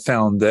things that I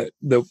found that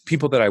the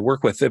people that I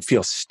work with that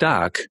feel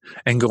stuck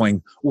and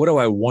going, what do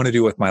I want to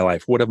do with my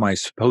life? What am I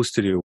supposed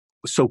to do?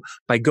 So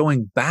by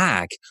going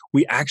back,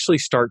 we actually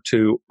start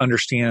to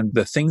understand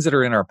the things that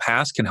are in our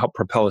past can help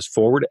propel us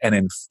forward and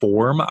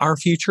inform our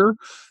future.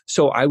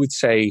 So I would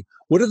say,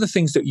 what are the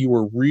things that you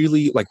were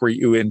really like? Were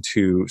you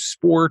into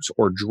sports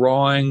or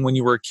drawing when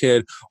you were a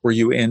kid? Were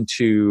you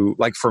into,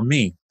 like for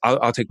me,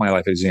 I'll take my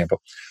life as an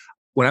example.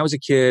 When I was a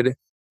kid,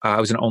 I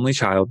was an only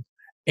child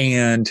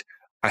and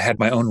I had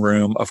my own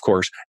room, of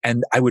course,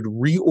 and I would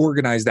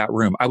reorganize that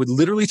room. I would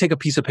literally take a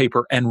piece of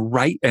paper and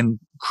write and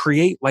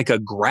create like a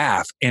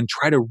graph and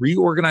try to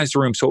reorganize the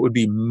room so it would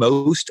be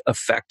most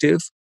effective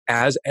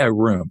as a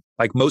room,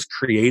 like most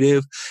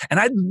creative. And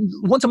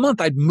once a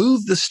month, I'd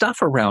move the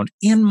stuff around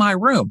in my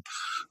room.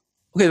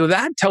 Okay, well,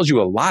 that tells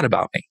you a lot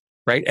about me,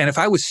 right? And if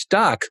I was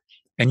stuck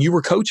and you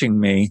were coaching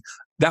me,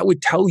 that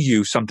would tell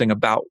you something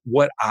about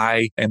what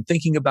I am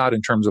thinking about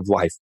in terms of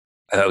life.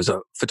 I was a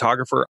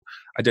photographer.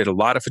 I did a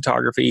lot of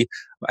photography.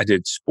 I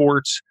did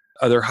sports,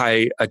 other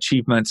high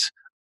achievements.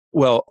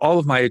 Well, all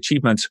of my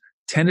achievements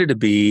tended to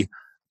be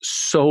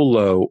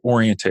solo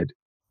oriented.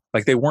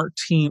 Like they weren't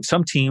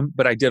some team,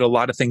 but I did a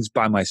lot of things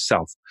by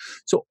myself.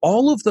 So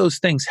all of those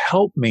things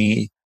help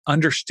me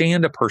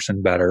understand a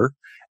person better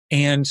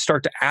and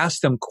start to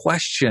ask them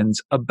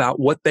questions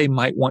about what they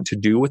might want to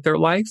do with their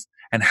life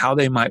and how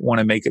they might want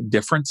to make a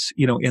difference,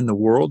 in the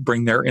world,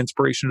 bring their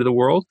inspiration to the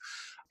world.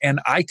 And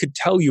I could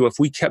tell you if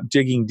we kept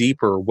digging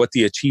deeper what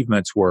the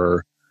achievements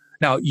were.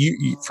 Now,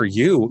 for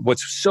you,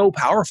 what's so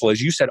powerful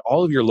is you said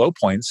all of your low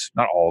points,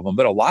 not all of them,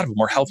 but a lot of them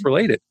were health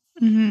related.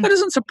 Mm-hmm. That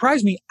doesn't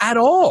surprise me at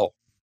all.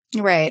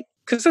 Right.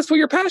 Because that's what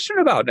you're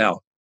passionate about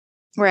now.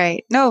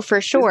 Right. No, for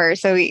sure.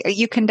 So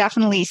you can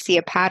definitely see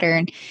a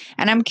pattern.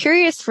 And I'm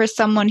curious for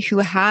someone who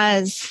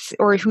has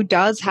or who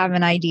does have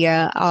an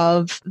idea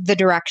of the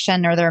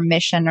direction or their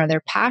mission or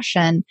their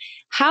passion,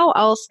 how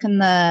else can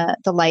the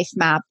life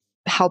map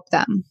help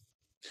them?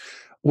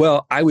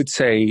 Well, I would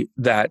say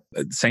that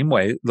same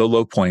way, the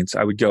low points,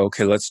 I would go,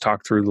 okay, let's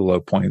talk through the low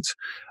points.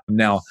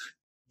 Now,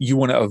 you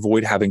want to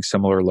avoid having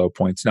similar low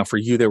points. Now, for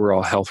you, they were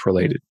all health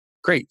related.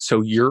 Great.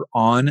 So you're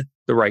on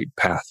the right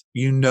path.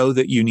 You know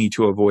that you need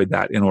to avoid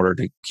that in order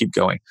to keep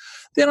going.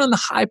 Then on the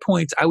high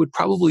points, I would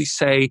probably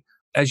say,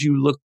 as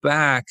you look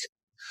back,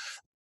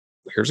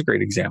 here's a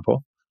great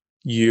example.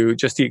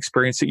 Just the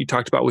experience that you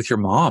talked about with your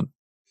mom,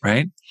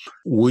 right?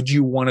 Would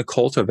you want to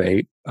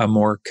cultivate a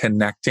more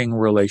connecting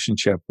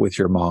relationship with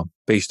your mom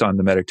based on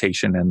the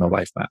meditation and the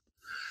life map?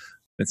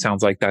 It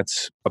sounds like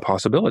that's a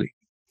possibility.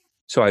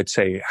 So I'd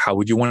say, how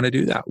would you want to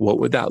do that? What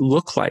would that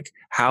look like?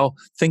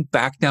 Think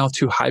back now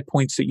to high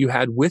points that you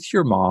had with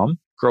your mom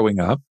growing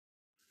up.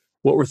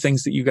 What were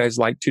things that you guys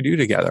liked to do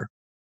together?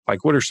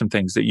 Like, what are some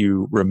things that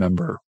you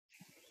remember?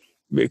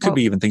 It could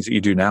be even things that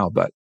you do now,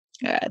 but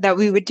that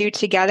we would do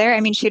together.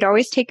 She'd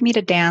always take me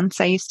to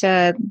dance. I used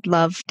to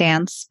love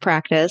dance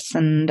practice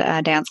and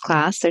dance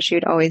class. So she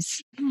would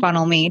always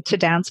funnel me to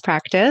dance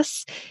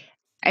practice.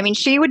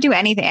 She would do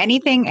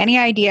anything, any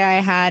idea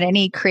I had,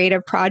 any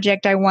creative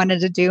project I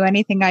wanted to do,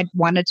 anything I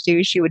wanted to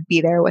do, she would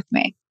be there with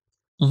me.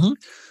 Mm-hmm.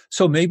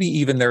 So maybe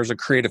even there's a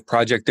creative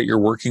project that you're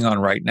working on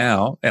right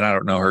now, and I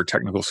don't know her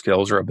technical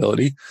skills or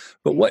ability,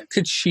 but what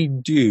could she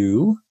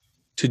do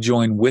to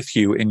join with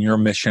you in your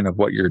mission of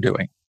what you're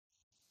doing?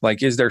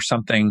 Like, is there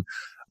something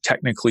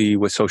technically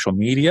with social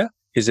media?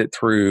 Is it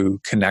through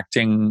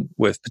connecting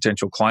with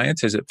potential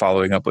clients? Is it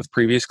following up with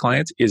previous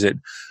clients? Is it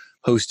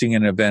hosting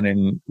an event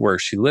in where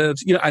she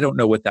lives? I don't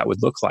know what that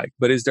would look like,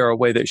 but is there a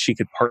way that she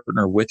could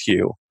partner with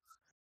you?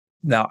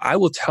 Now, I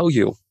will tell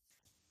you,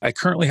 I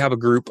currently have a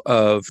group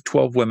of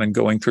 12 women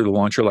going through the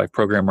Launch Your Life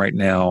program right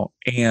now.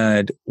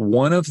 And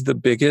one of the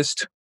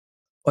biggest,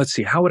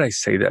 how would I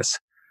say this?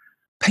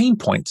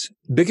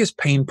 Biggest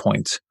pain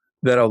points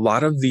that a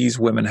lot of these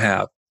women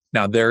have,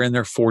 now they're in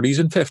their 40s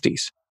and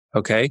 50s,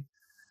 okay,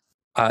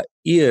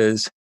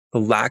 is the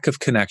lack of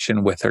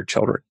connection with their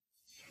children.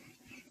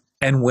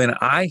 And when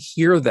I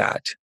hear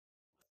that,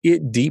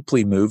 it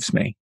deeply moves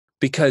me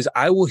because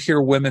I will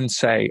hear women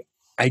say,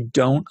 I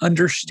don't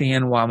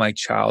understand why my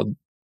child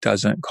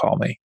doesn't call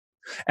me.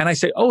 And I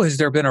say, oh, has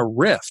there been a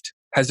rift?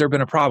 Has there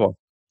been a problem?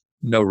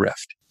 No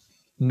rift.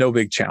 No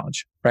big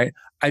challenge, right?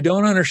 I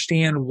don't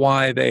understand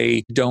why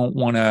they don't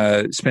want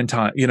to spend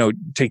time,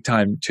 take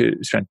time to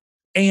spend.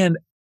 And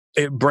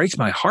it breaks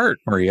my heart,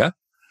 Maria,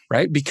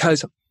 right?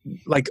 Because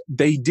like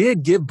they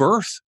did give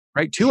birth,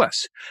 right, to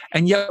us.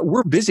 And yet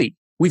we're busy.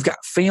 We've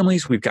got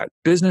families, we've got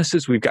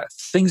businesses, we've got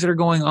things that are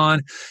going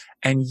on.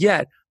 And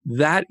yet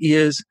that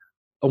is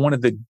one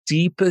of the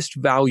deepest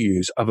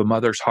values of a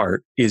mother's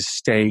heart is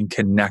staying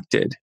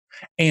connected.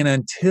 And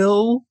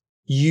until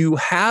you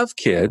have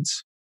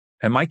kids,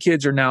 and my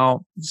kids are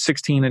now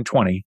 16 and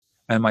 20,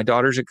 and my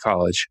daughter's at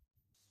college,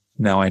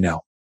 now I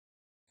know.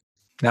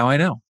 Now I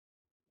know.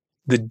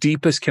 The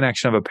deepest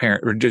connection of a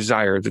parent or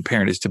desire of the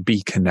parent is to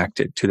be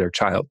connected to their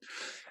child.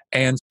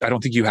 And I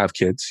don't think you have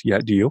kids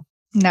yet, do you?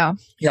 No.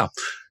 Yeah.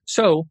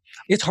 So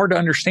it's hard to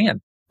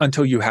understand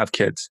until you have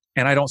kids.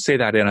 And I don't say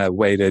that in a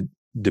way to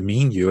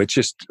demean you. It's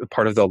just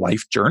part of the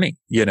life journey,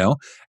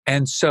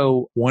 And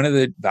so one of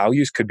the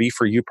values could be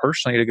for you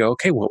personally to go,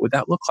 okay, what would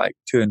that look like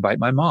to invite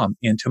my mom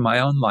into my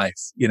own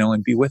life,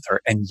 and be with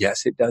her? And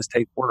yes, it does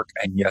take work.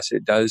 And yes,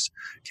 it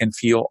can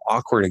feel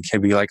awkward. It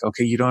can be like,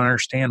 okay, you don't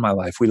understand my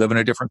life. We live in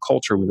a different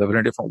culture. We live in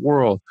a different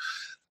world.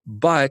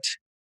 But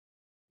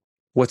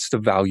what's the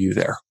value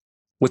there?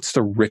 What's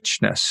the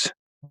richness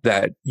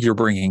that you're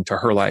bringing to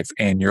her life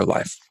and your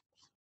life?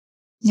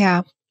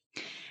 Yeah.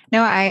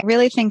 No, I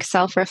really think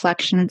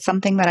self-reflection is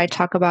something that I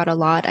talk about a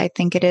lot. I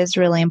think it is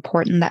really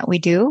important that we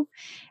do.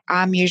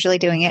 I'm usually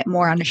doing it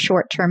more on a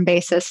short-term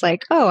basis,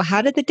 like, oh,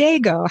 how did the day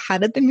go? How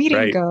did the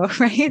meeting go?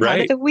 Right? How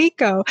did the week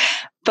go?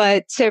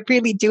 But to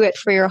really do it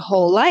for your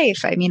whole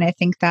life, I mean, I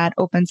think that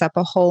opens up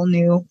a whole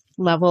new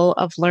level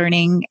of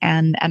learning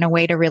and a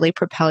way to really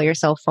propel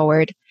yourself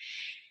forward.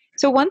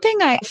 So one thing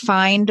I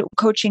find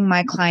coaching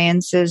my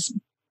clients is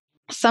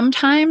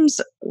sometimes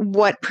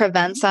what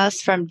prevents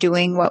us from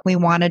doing what we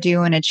want to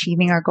do and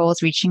achieving our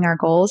goals, reaching our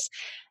goals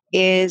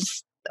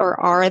is or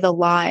are the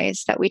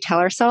lies that we tell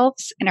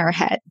ourselves in our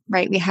head,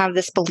 right? We have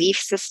this belief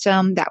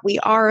system that we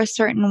are a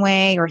certain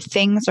way or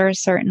things are a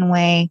certain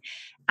way,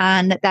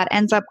 and that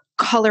ends up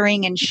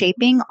coloring and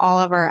shaping all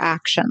of our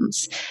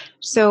actions.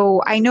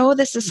 So I know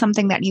this is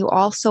something that you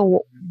also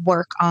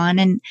work on.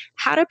 And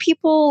how do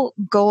people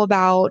go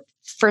about,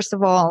 first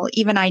of all,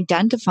 even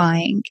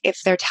identifying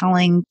if they're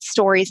telling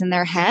stories in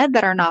their head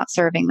that are not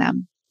serving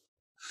them?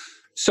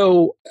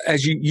 So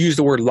as you use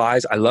the word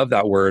lies, I love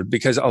that word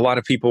because a lot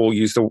of people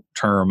use the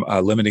term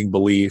limiting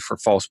belief or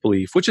false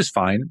belief, which is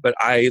fine. But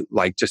I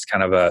like just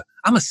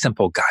I'm a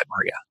simple guy,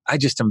 Maria. I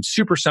just am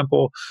super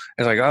simple.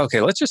 It's like,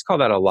 okay, let's just call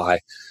that a lie.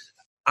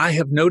 I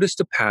have noticed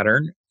a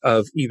pattern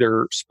of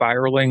either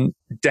spiraling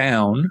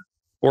down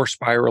or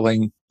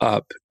spiraling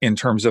up in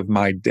terms of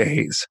my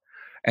days.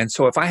 And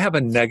so if I have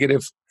a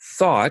negative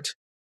thought,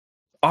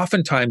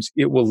 oftentimes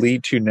it will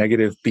lead to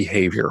negative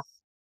behavior.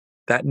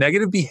 That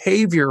negative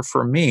behavior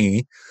for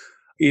me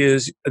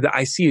is that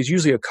I see is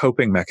usually a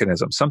coping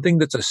mechanism, something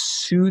that's a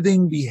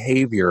soothing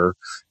behavior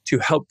to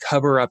help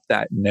cover up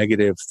that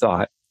negative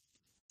thought.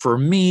 For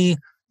me,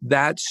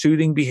 that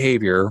soothing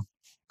behavior,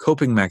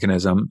 coping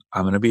mechanism,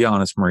 I'm going to be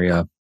honest,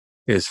 Maria,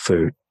 is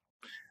food.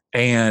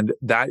 And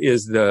that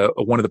is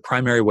one of the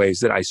primary ways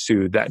that I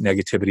soothe that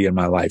negativity in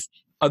my life.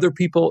 Other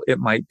people, it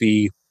might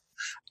be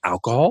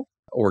alcohol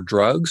or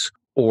drugs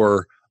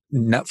or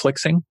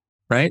Netflixing,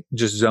 right?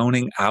 Just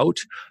zoning out,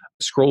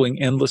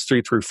 scrolling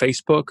endlessly through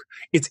Facebook.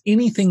 It's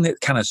anything that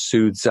kind of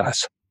soothes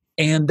us.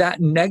 And that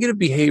negative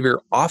behavior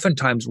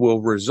oftentimes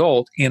will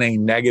result in a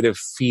negative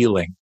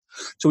feeling.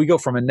 So we go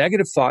from a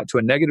negative thought to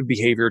a negative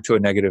behavior to a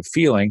negative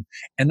feeling.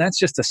 And that's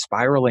just a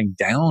spiraling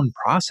down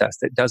process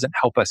that doesn't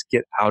help us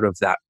get out of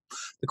that.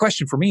 The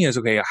question for me is,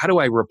 okay, how do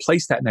I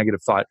replace that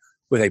negative thought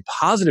with a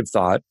positive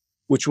thought,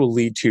 which will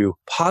lead to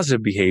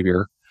positive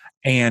behavior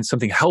and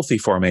something healthy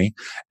for me?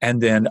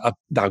 And then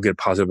I'll get a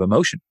positive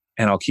emotion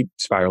and I'll keep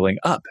spiraling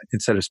up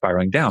instead of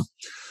spiraling down.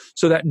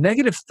 So that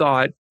negative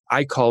thought,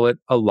 I call it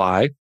a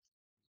lie.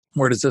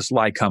 Where does this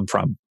lie come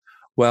from?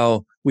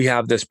 Well, we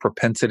have this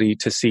propensity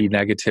to see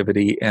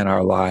negativity in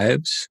our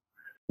lives.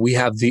 We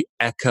have the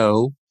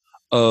echo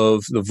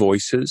of the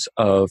voices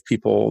of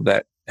people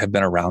that have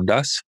been around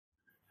us.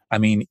 I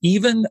mean,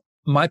 even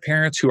my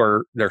parents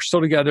they're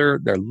still together,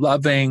 they're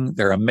loving,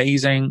 they're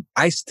amazing.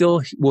 I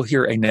still will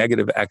hear a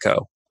negative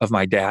echo of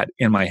my dad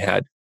in my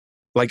head.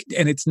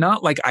 And it's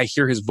not like I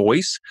hear his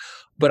voice,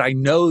 but I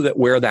know that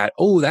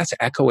that's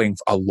echoing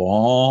a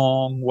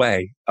long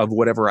way of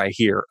whatever I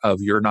hear of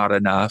you're not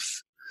enough,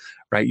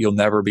 right? You'll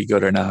never be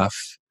good enough.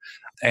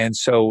 And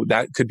so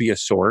that could be a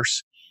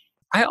source.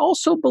 I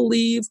also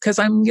believe, because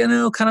I'm,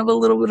 kind of a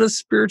little bit of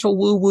spiritual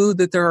woo-woo,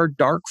 that there are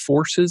dark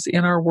forces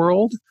in our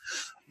world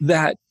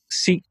that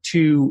seek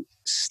to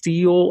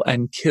steal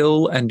and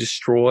kill and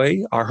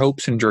destroy our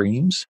hopes and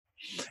dreams.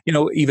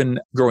 Even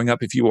growing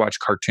up, if you watch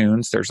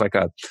cartoons, there's like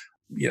an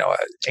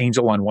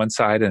angel on one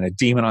side and a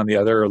demon on the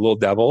other, a little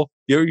devil.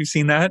 You've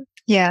seen that?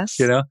 Yes.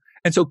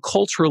 And so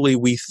culturally,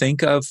 we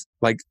think of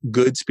like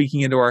good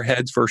speaking into our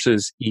heads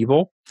versus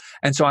evil.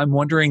 And so I'm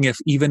wondering if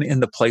even in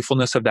the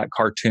playfulness of that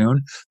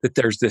cartoon, that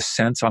there's this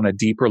sense on a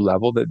deeper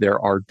level that there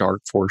are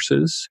dark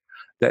forces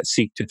that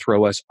seek to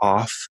throw us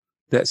off,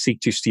 that seek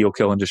to steal,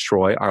 kill, and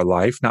destroy our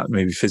life, not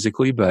maybe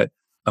physically, but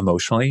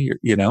emotionally,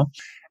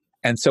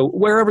 And so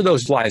wherever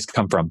those lies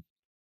come from,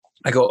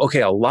 I go,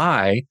 okay, a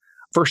lie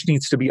first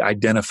needs to be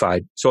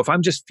identified. So if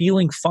I'm just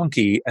feeling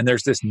funky and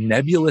there's this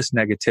nebulous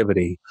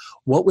negativity,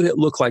 what would it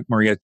look like,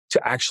 Maria,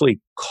 to actually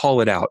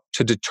call it out,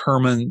 to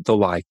determine the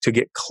lie, to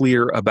get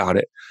clear about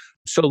it?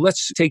 So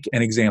let's take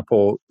an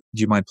example.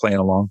 Do you mind playing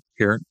along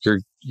here?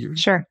 You're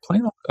Sure.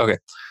 Playing along? Okay.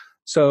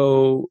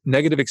 So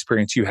negative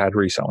experience you had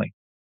recently.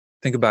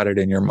 Think about it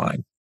in your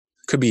mind.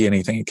 Could be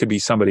anything. It could be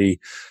somebody,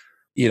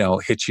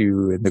 hit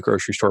you in the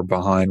grocery store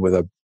behind with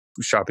a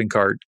shopping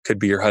cart. Could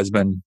be your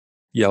husband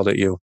yelled at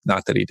you.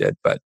 Not that he did,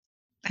 but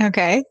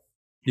Okay.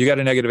 you got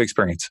a negative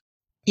experience.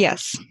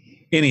 Yes.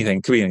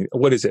 Anything. Could be anything.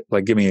 What is it?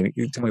 Like, tell me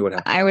what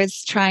happened. I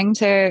was trying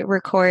to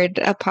record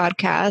a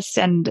podcast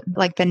and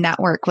like the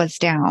network was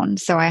down.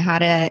 So I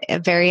had a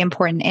very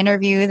important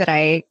interview that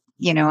I,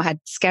 had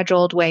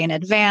scheduled way in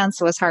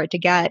advance. It was hard to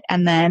get.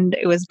 And then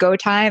it was go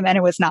time and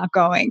it was not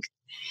going.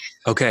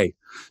 Okay.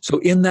 So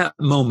in that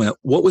moment,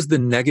 what was the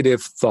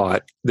negative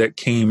thought that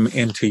came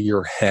into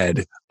your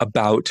head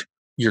about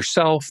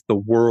yourself, the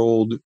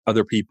world,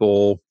 other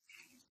people?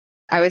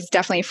 I was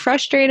definitely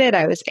frustrated.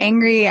 I was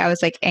angry. I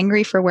was like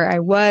angry for where I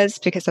was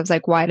because I was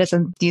like, why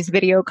doesn't these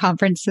video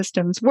conference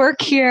systems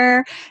work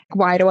here?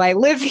 Why do I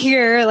live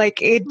here?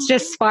 Like it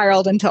just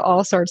spiraled into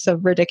all sorts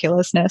of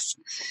ridiculousness.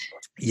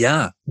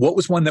 Yeah. What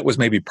was one that was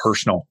maybe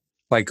personal,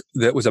 like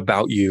that was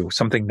about you,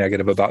 something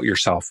negative about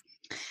yourself?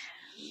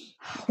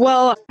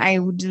 Well, I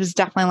was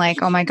definitely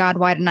like, oh my God,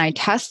 why didn't I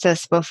test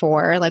this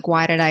before? Like,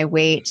 why did I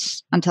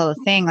wait until the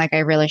thing? Like, I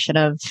really should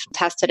have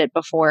tested it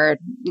before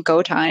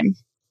go time.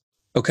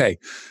 Okay.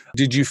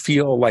 Did you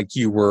feel like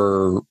you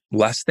were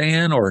less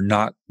than or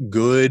not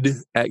good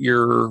at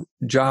your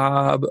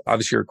job?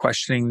 Obviously, you're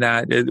questioning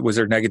that. Was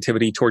there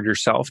negativity toward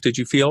yourself? Did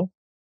you feel?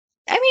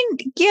 I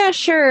mean, yeah,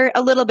 sure.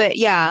 A little bit.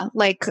 Yeah.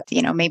 Like,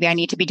 maybe I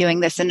need to be doing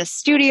this in a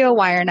studio.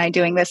 Why aren't I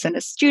doing this in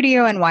a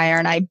studio? And why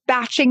aren't I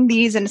batching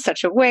these in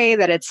such a way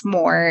that it's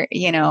more,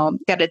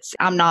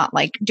 I'm not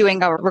like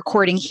doing a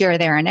recording here,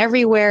 there, and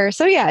everywhere.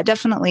 So yeah,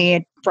 definitely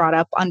it brought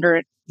up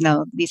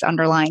these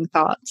underlying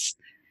thoughts.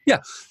 Yeah.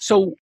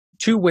 So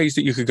two ways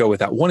that you could go with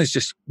that. One is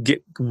just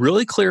get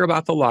really clear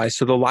about the lie.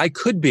 So the lie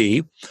could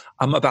be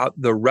about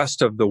the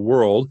rest of the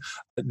world.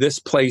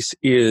 This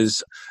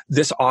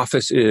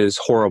office is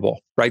horrible,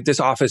 right? This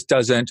office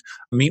doesn't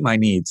meet my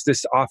needs.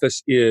 This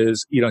office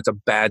is, it's a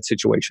bad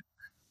situation.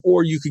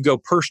 Or you could go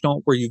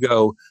personal where you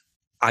go,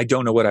 I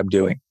don't know what I'm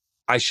doing.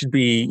 I should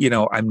be,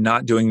 I'm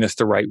not doing this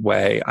the right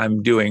way.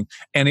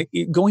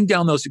 Going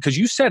down those, because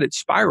you said it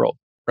spiraled,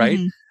 right?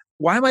 Mm-hmm.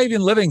 Why am I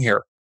even living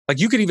here? Like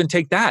you could even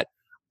take that.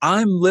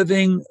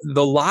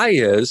 The lie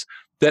is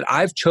that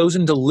I've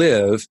chosen to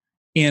live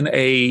in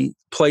a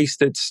place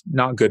that's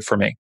not good for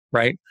me,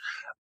 right?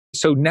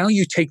 So now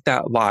you take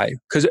that lie,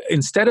 because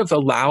instead of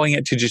allowing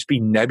it to just be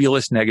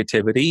nebulous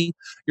negativity,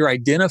 you're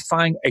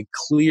identifying a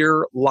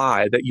clear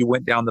lie that you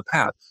went down the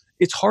path.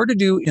 It's hard to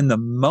do in the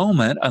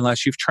moment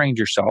unless you've trained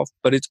yourself,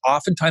 but it's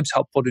oftentimes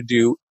helpful to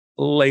do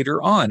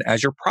later on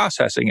as you're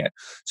processing it.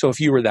 So if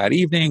you were that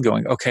evening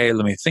going, okay,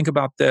 let me think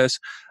about this.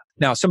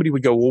 Now, somebody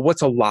would go, well,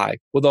 what's a lie?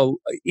 Well,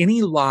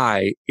 any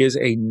lie is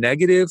a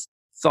negative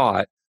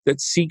thought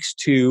that seeks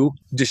to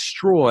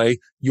destroy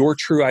your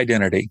true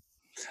identity.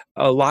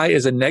 A lie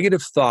is a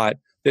negative thought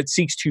that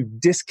seeks to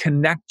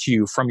disconnect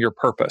you from your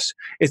purpose.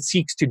 It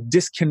seeks to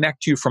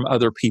disconnect you from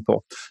other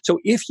people. So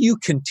if you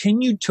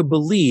continue to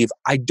believe,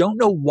 I don't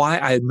know why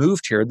I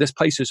moved here, this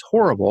place is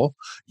horrible,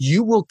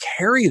 you will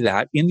carry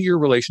that into your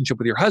relationship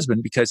with your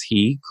husband because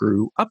he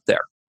grew up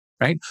there.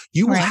 Right?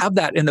 You will have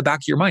that in the back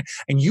of your mind,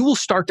 and you will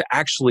start to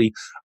actually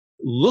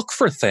look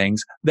for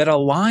things that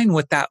align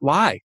with that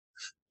lie.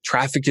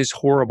 Traffic is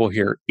horrible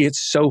here. It's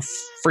so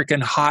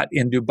freaking hot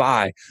in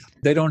Dubai.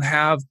 They don't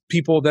have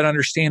people that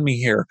understand me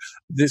here.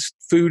 This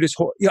food is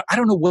horrible. I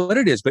don't know what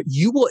it is, but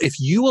if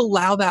you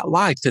allow that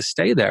lie to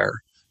stay there,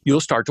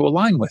 you'll start to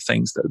align with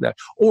things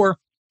or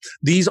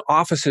these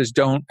offices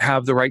don't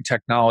have the right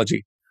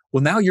technology.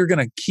 Well, now you're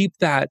going to keep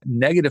that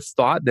negative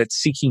thought that's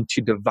seeking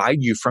to divide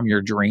you from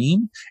your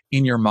dream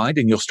in your mind,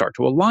 and you'll start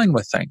to align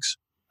with things.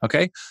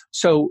 Okay.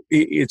 So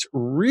it's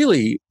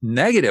really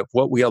negative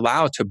what we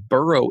allow to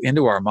burrow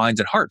into our minds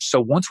and hearts.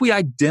 So once we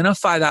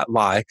identify that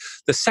lie,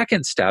 the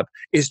second step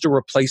is to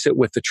replace it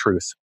with the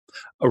truth,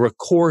 a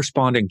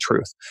corresponding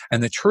truth.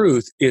 And the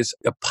truth is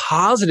a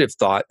positive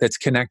thought that's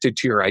connected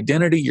to your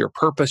identity, your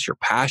purpose, your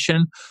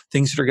passion,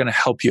 things that are going to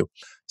help you.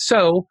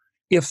 So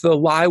if the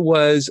lie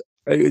was,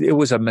 it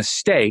was a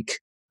mistake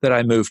that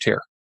I moved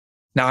here.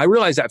 Now, I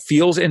realize that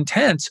feels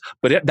intense,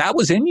 but that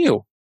was in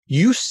you.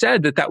 You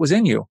said that was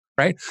in you,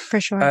 right? For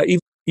sure.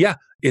 Yeah,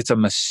 it's a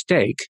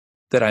mistake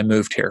that I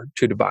moved here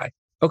to Dubai.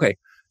 Okay,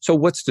 so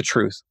what's the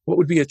truth? What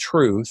would be a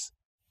truth,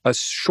 a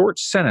short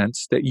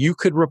sentence that you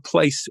could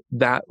replace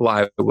that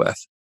lie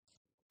with?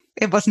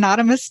 It was not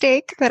a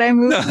mistake that I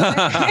moved.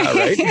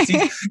 Right?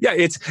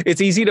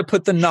 It's easy to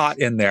put the not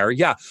in there.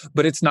 Yeah,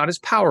 but it's not as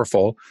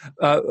powerful.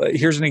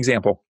 Here's an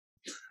example.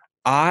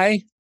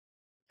 I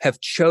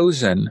have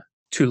chosen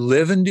to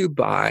live in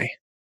Dubai,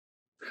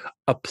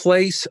 a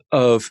place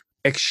of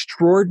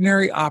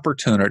extraordinary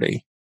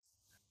opportunity,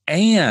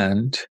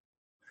 and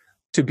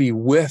to be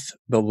with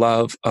the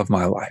love of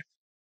my life.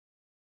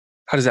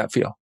 How does that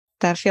feel?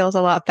 That feels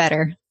a lot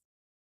better.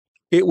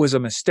 It was a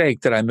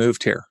mistake that I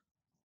moved here.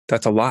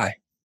 That's a lie.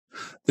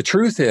 The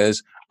truth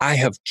is, I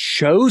have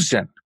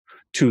chosen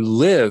to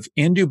live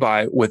in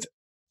Dubai with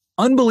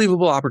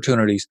unbelievable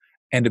opportunities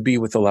and to be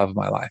with the love of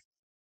my life.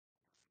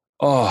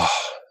 Oh,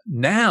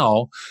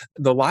 now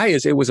the lie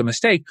is it was a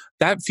mistake.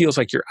 That feels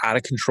like you're out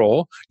of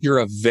control. You're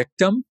a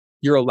victim.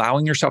 You're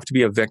allowing yourself to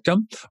be a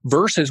victim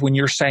versus when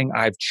you're saying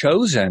I've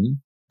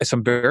chosen,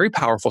 some very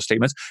powerful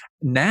statements.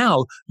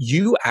 Now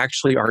you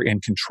actually are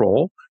in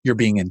control. You're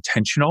being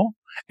intentional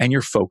and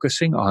you're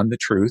focusing on the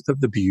truth of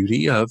the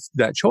beauty of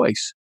that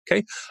choice.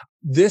 Okay.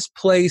 This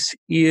place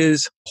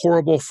is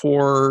horrible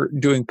for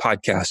doing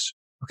podcasts.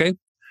 Okay.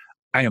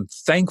 I am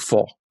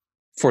thankful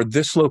for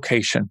this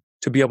location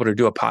to be able to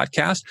do a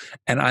podcast.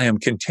 And I am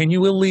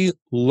continually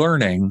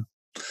learning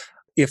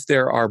if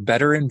there are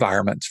better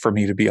environments for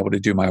me to be able to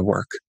do my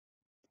work.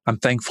 I'm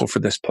thankful for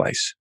this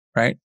place,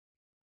 right?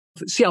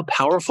 See how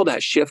powerful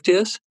that shift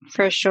is?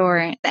 For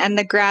sure. And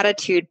the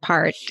gratitude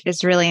part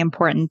is really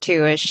important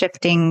too, is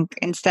shifting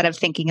instead of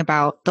thinking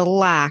about the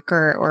lack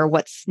or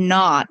what's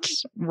not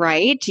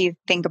right. You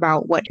think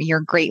about what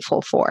you're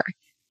grateful for.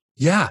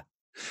 Yeah.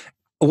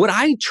 What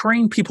I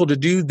train people to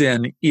do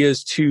then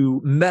is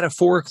to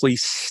metaphorically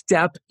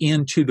step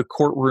into the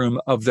courtroom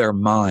of their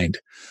mind.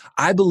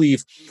 I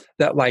believe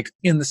that like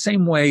in the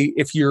same way,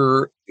 if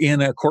you're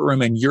in a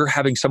courtroom and you're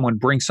having someone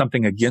bring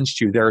something against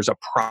you, there's a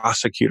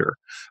prosecutor.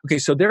 Okay,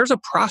 so there's a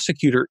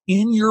prosecutor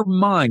in your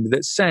mind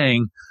that's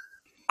saying,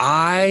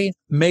 I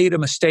made a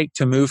mistake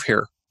to move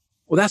here.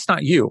 Well, that's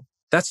not you.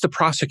 That's the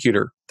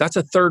prosecutor. That's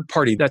a third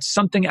party. That's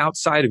something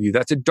outside of you.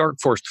 That's a dark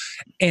force.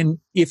 And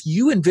if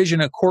you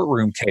envision a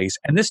courtroom case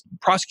and this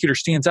prosecutor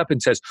stands up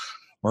and says,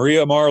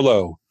 Maria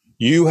Marlowe,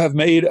 you have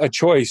made a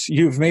choice.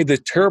 You've made the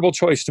terrible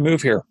choice to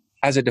move here.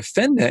 As a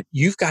defendant,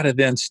 you've got to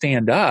then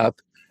stand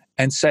up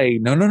and say,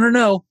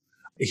 no.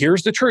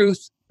 Here's the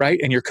truth, right?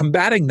 And you're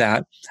combating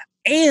that.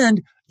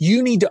 And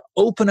you need to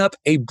open up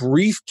a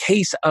brief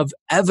case of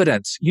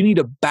evidence. You need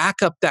to back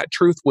up that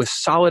truth with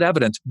solid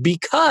evidence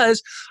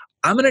because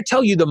I'm going to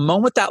tell you the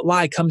moment that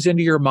lie comes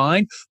into your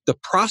mind, the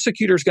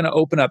prosecutor is going to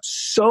open up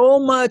so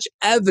much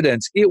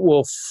evidence, it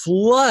will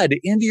flood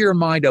into your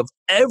mind of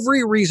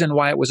every reason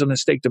why it was a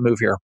mistake to move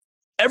here.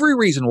 Every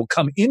reason will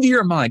come into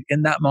your mind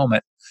in that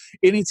moment.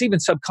 And it's even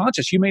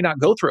subconscious. You may not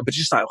go through it, but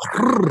just like,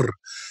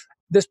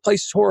 this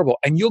place is horrible.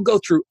 And you'll go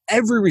through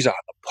every reason.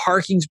 The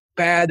parking's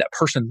bad. That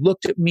person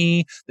looked at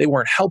me. They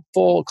weren't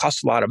helpful. It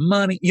costs a lot of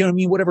money. You know what I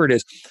mean? Whatever it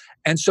is.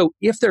 And so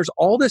if there's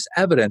all this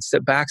evidence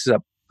that backs it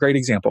up, great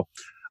example.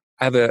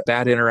 I have a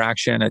bad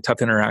interaction, a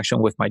tough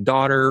interaction with my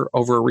daughter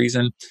over a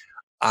reason.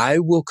 I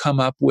will come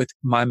up with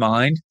my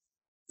mind.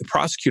 The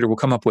prosecutor will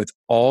come up with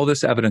all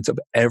this evidence of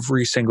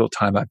every single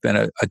time I've been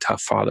a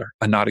tough father,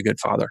 a not a good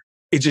father.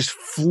 It just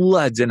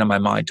floods into my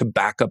mind to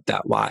back up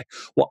that lie.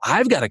 Well,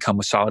 I've got to come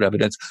with solid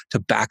evidence to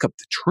back up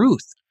the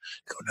truth.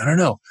 Go,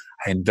 no.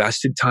 I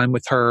invested time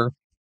with her.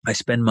 I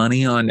spend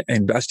money on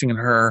investing in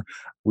her.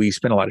 We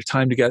spend a lot of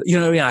time together. You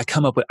know, I got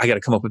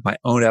to come up with my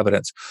own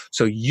evidence.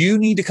 So you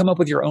need to come up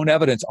with your own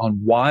evidence on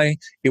why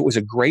it was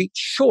a great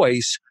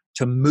choice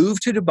to move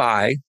to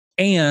Dubai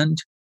and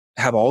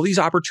have all these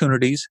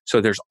opportunities.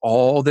 So there's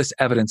all this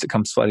evidence that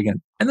comes flooding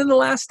in. And then the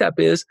last step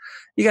is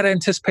you got to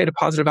anticipate a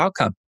positive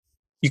outcome.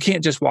 You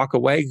can't just walk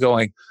away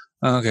going,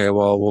 okay,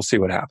 well, we'll see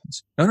what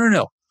happens.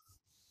 No.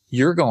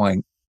 You're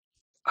going,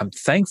 I'm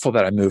thankful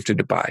that I moved to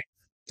Dubai.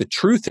 The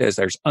truth is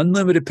there's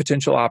unlimited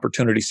potential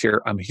opportunities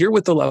here. I'm here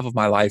with the love of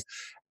my life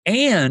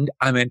and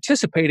I'm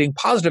anticipating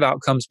positive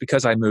outcomes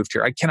because I moved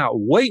here. I cannot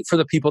wait for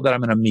the people that I'm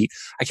going to meet.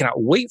 I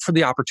cannot wait for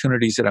the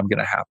opportunities that I'm going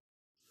to have.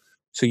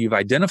 So you've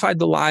identified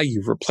the lie,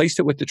 you've replaced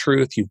it with the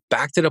truth, you've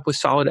backed it up with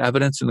solid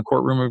evidence in the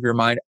courtroom of your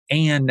mind,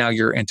 and now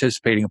you're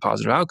anticipating a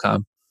positive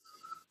outcome.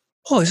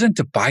 Oh, isn't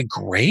Dubai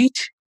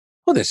great?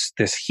 Oh,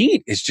 this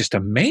heat is just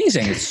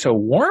amazing. It's so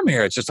warm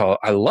here. It's just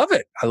I love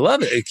it. I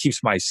love it. It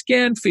keeps my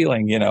skin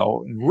feeling,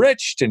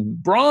 enriched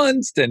and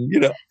bronzed and,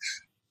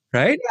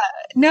 right?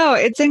 Yeah. No,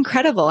 it's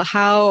incredible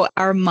how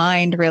our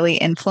mind really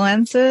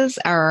influences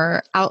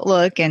our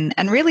outlook and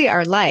really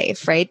our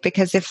life, right?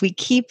 Because if we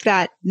keep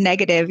that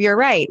negative, you're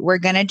right, we're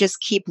going to just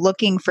keep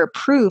looking for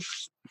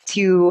proof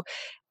to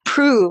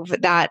prove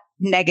that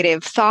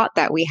negative thought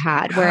that we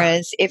had.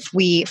 Whereas if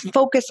we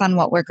focus on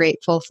what we're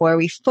grateful for,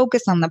 we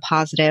focus on the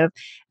positive,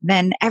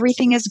 then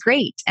everything is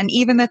great. And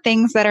even the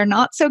things that are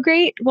not so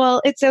great,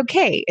 well, it's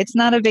okay. It's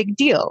not a big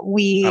deal. I'm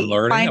We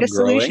learning, find I'm a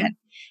solution. growing.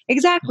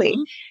 Exactly.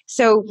 Mhm.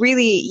 So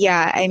really,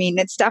 yeah, I mean,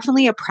 it's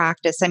definitely a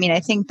practice. I mean, I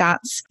think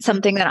that's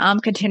something that I'm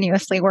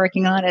continuously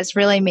working on, is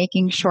really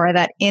making sure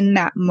that in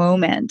that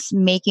moment,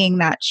 making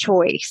that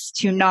choice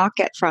to not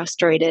get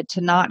frustrated,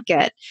 to not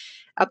get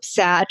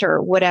upset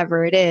or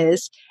whatever it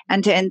is,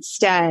 and to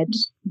instead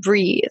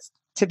breathe,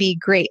 to be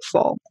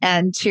grateful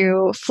and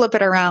to flip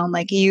it around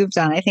like you've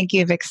done. I think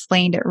you've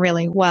explained it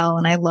really well.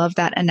 And I love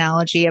that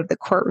analogy of the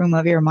courtroom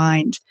of your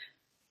mind.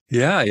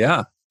 Yeah,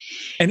 yeah.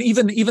 And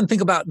even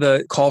think about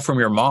the call from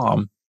your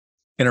mom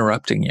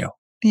interrupting you.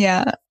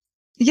 Yeah.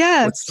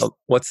 Yes.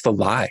 What's the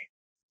lie?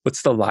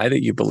 What's the lie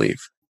that you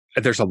believe?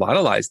 There's a lot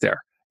of lies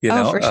there,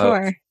 Oh, for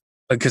sure.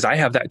 because I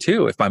have that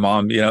too. If my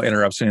mom,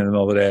 interrupts me in the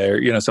middle of the day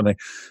or, something,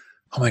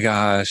 oh my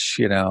gosh,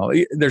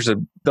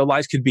 the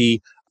lies could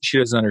be, she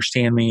doesn't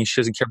understand me. She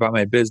doesn't care about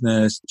my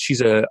business. She's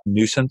a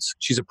nuisance.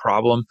 She's a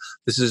problem.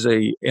 This is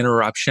a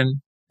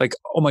interruption. Like,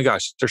 oh my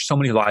gosh, there's so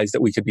many lies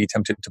that we could be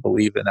tempted to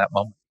believe in that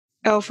moment.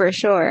 Oh, for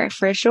sure.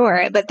 For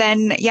sure. But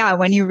then, yeah,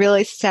 when you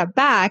really step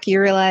back,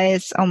 you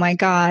realize, oh my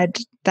God,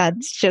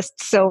 that's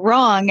just so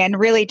wrong. And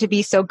really to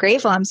be so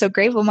grateful. I'm so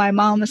grateful my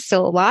mom is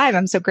still alive.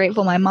 I'm so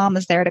grateful my mom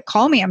is there to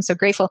call me. I'm so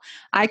grateful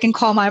I can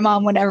call my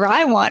mom whenever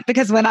I want,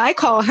 because when I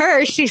call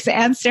her, she's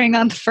answering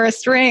on the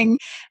first ring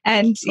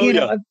and,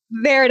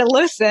 there to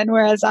listen.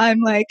 Whereas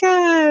I'm like,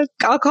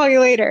 I'll call you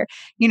later,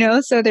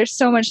 so there's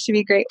so much to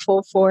be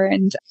grateful for.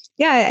 And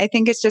yeah, I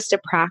think it's just a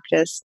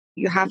practice.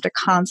 You have to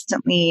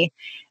constantly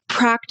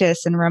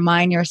practice and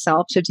remind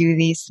yourself to do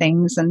these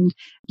things. And,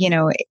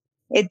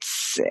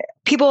 it's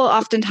people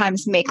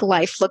oftentimes make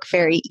life look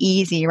very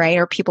easy, right?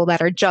 Or people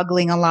that are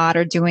juggling a lot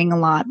or doing a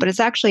lot, but it's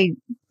actually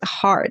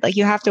hard. Like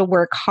you have to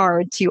work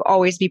hard to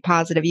always be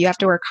positive. You have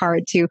to work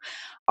hard to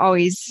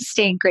always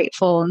stay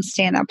grateful and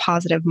stay in that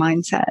positive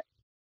mindset.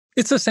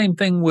 It's the same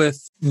thing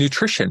with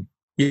nutrition,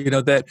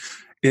 that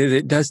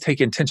it does take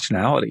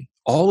intentionality.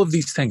 All of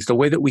these things, the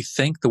way that we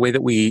think, the way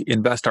that we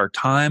invest our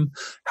time,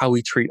 how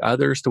we treat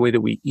others, the way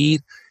that we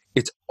eat,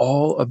 it's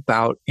all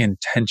about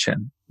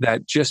intention.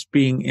 That just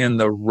being in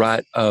the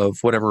rut of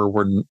whatever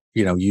we're,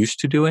 used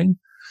to doing,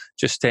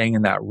 just staying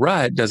in that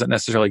rut doesn't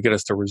necessarily get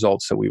us the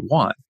results that we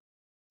want.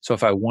 So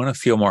if I want to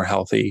feel more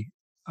healthy,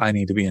 I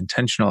need to be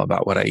intentional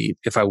about what I eat.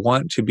 If I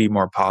want to be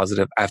more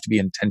positive, I have to be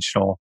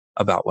intentional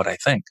about what I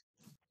think.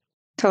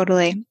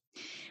 Totally.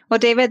 Well,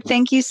 David,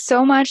 thank you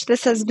so much.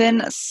 This has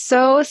been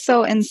so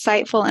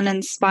insightful and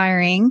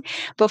inspiring.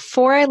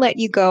 Before I let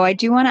you go, I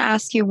do want to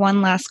ask you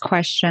one last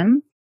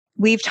question.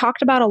 We've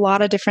talked about a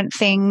lot of different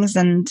things,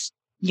 and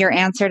your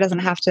answer doesn't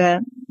have to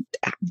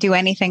do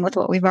anything with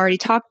what we've already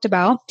talked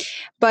about.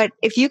 But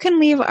if you can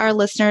leave our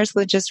listeners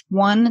with just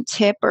one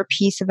tip or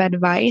piece of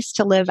advice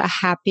to live a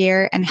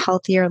happier and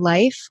healthier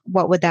life,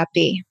 what would that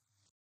be?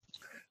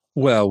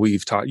 Well,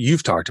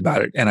 you've talked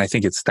about it, and I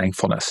think it's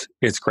thankfulness.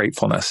 It's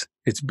gratefulness.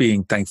 It's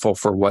being thankful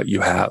for what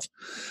you have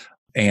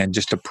and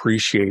just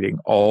appreciating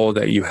all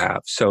that you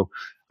have. So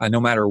no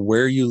matter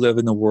where you live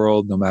in the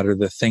world, no matter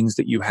the things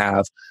that you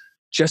have,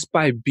 just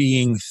by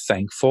being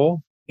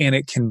thankful, and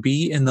it can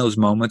be in those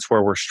moments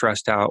where we're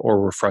stressed out or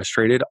we're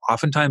frustrated.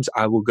 Oftentimes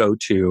I will go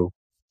to,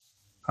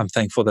 I'm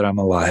thankful that I'm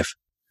alive.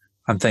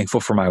 I'm thankful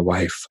for my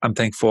wife. I'm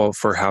thankful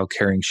for how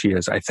caring she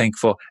is. I'm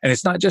thankful. And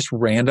it's not just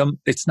random.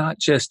 It's not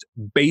just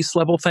base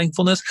level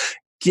thankfulness.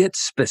 Get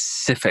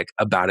specific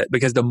about it,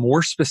 because the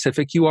more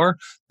specific you are,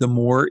 the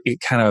more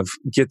it kind of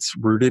gets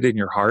rooted in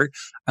your heart.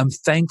 I'm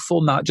thankful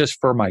not just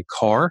for my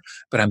car,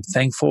 but I'm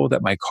thankful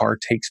that my car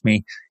takes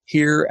me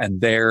here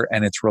and there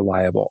and it's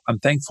reliable. I'm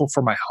thankful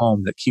for my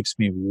home that keeps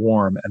me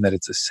warm and that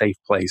it's a safe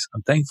place.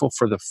 I'm thankful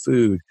for the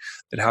food,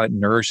 that how it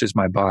nourishes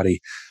my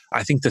body.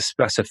 I think the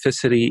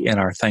specificity in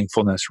our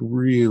thankfulness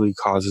really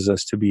causes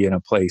us to be in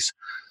a place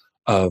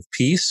of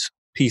peace.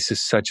 Peace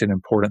is such an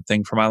important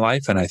thing for my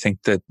life. And I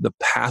think that the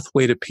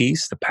pathway to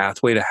peace, the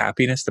pathway to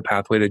happiness, the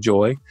pathway to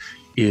joy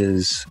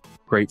is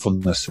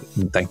gratefulness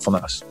and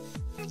thankfulness.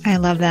 I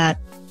love that.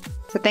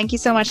 So thank you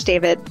so much,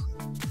 David.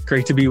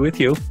 Great to be with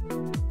you.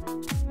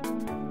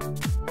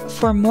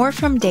 For more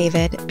from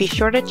David, be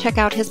sure to check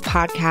out his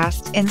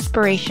podcast,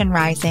 Inspiration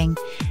Rising,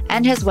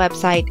 and his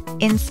website,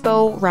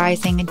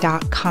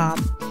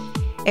 insporising.com.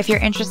 If you're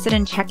interested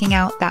in checking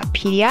out that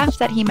PDF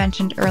that he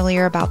mentioned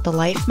earlier about the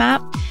life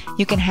map,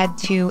 you can head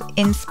to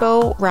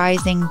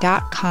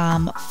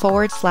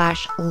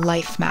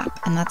insporising.com/life map,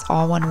 and that's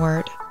all one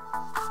word.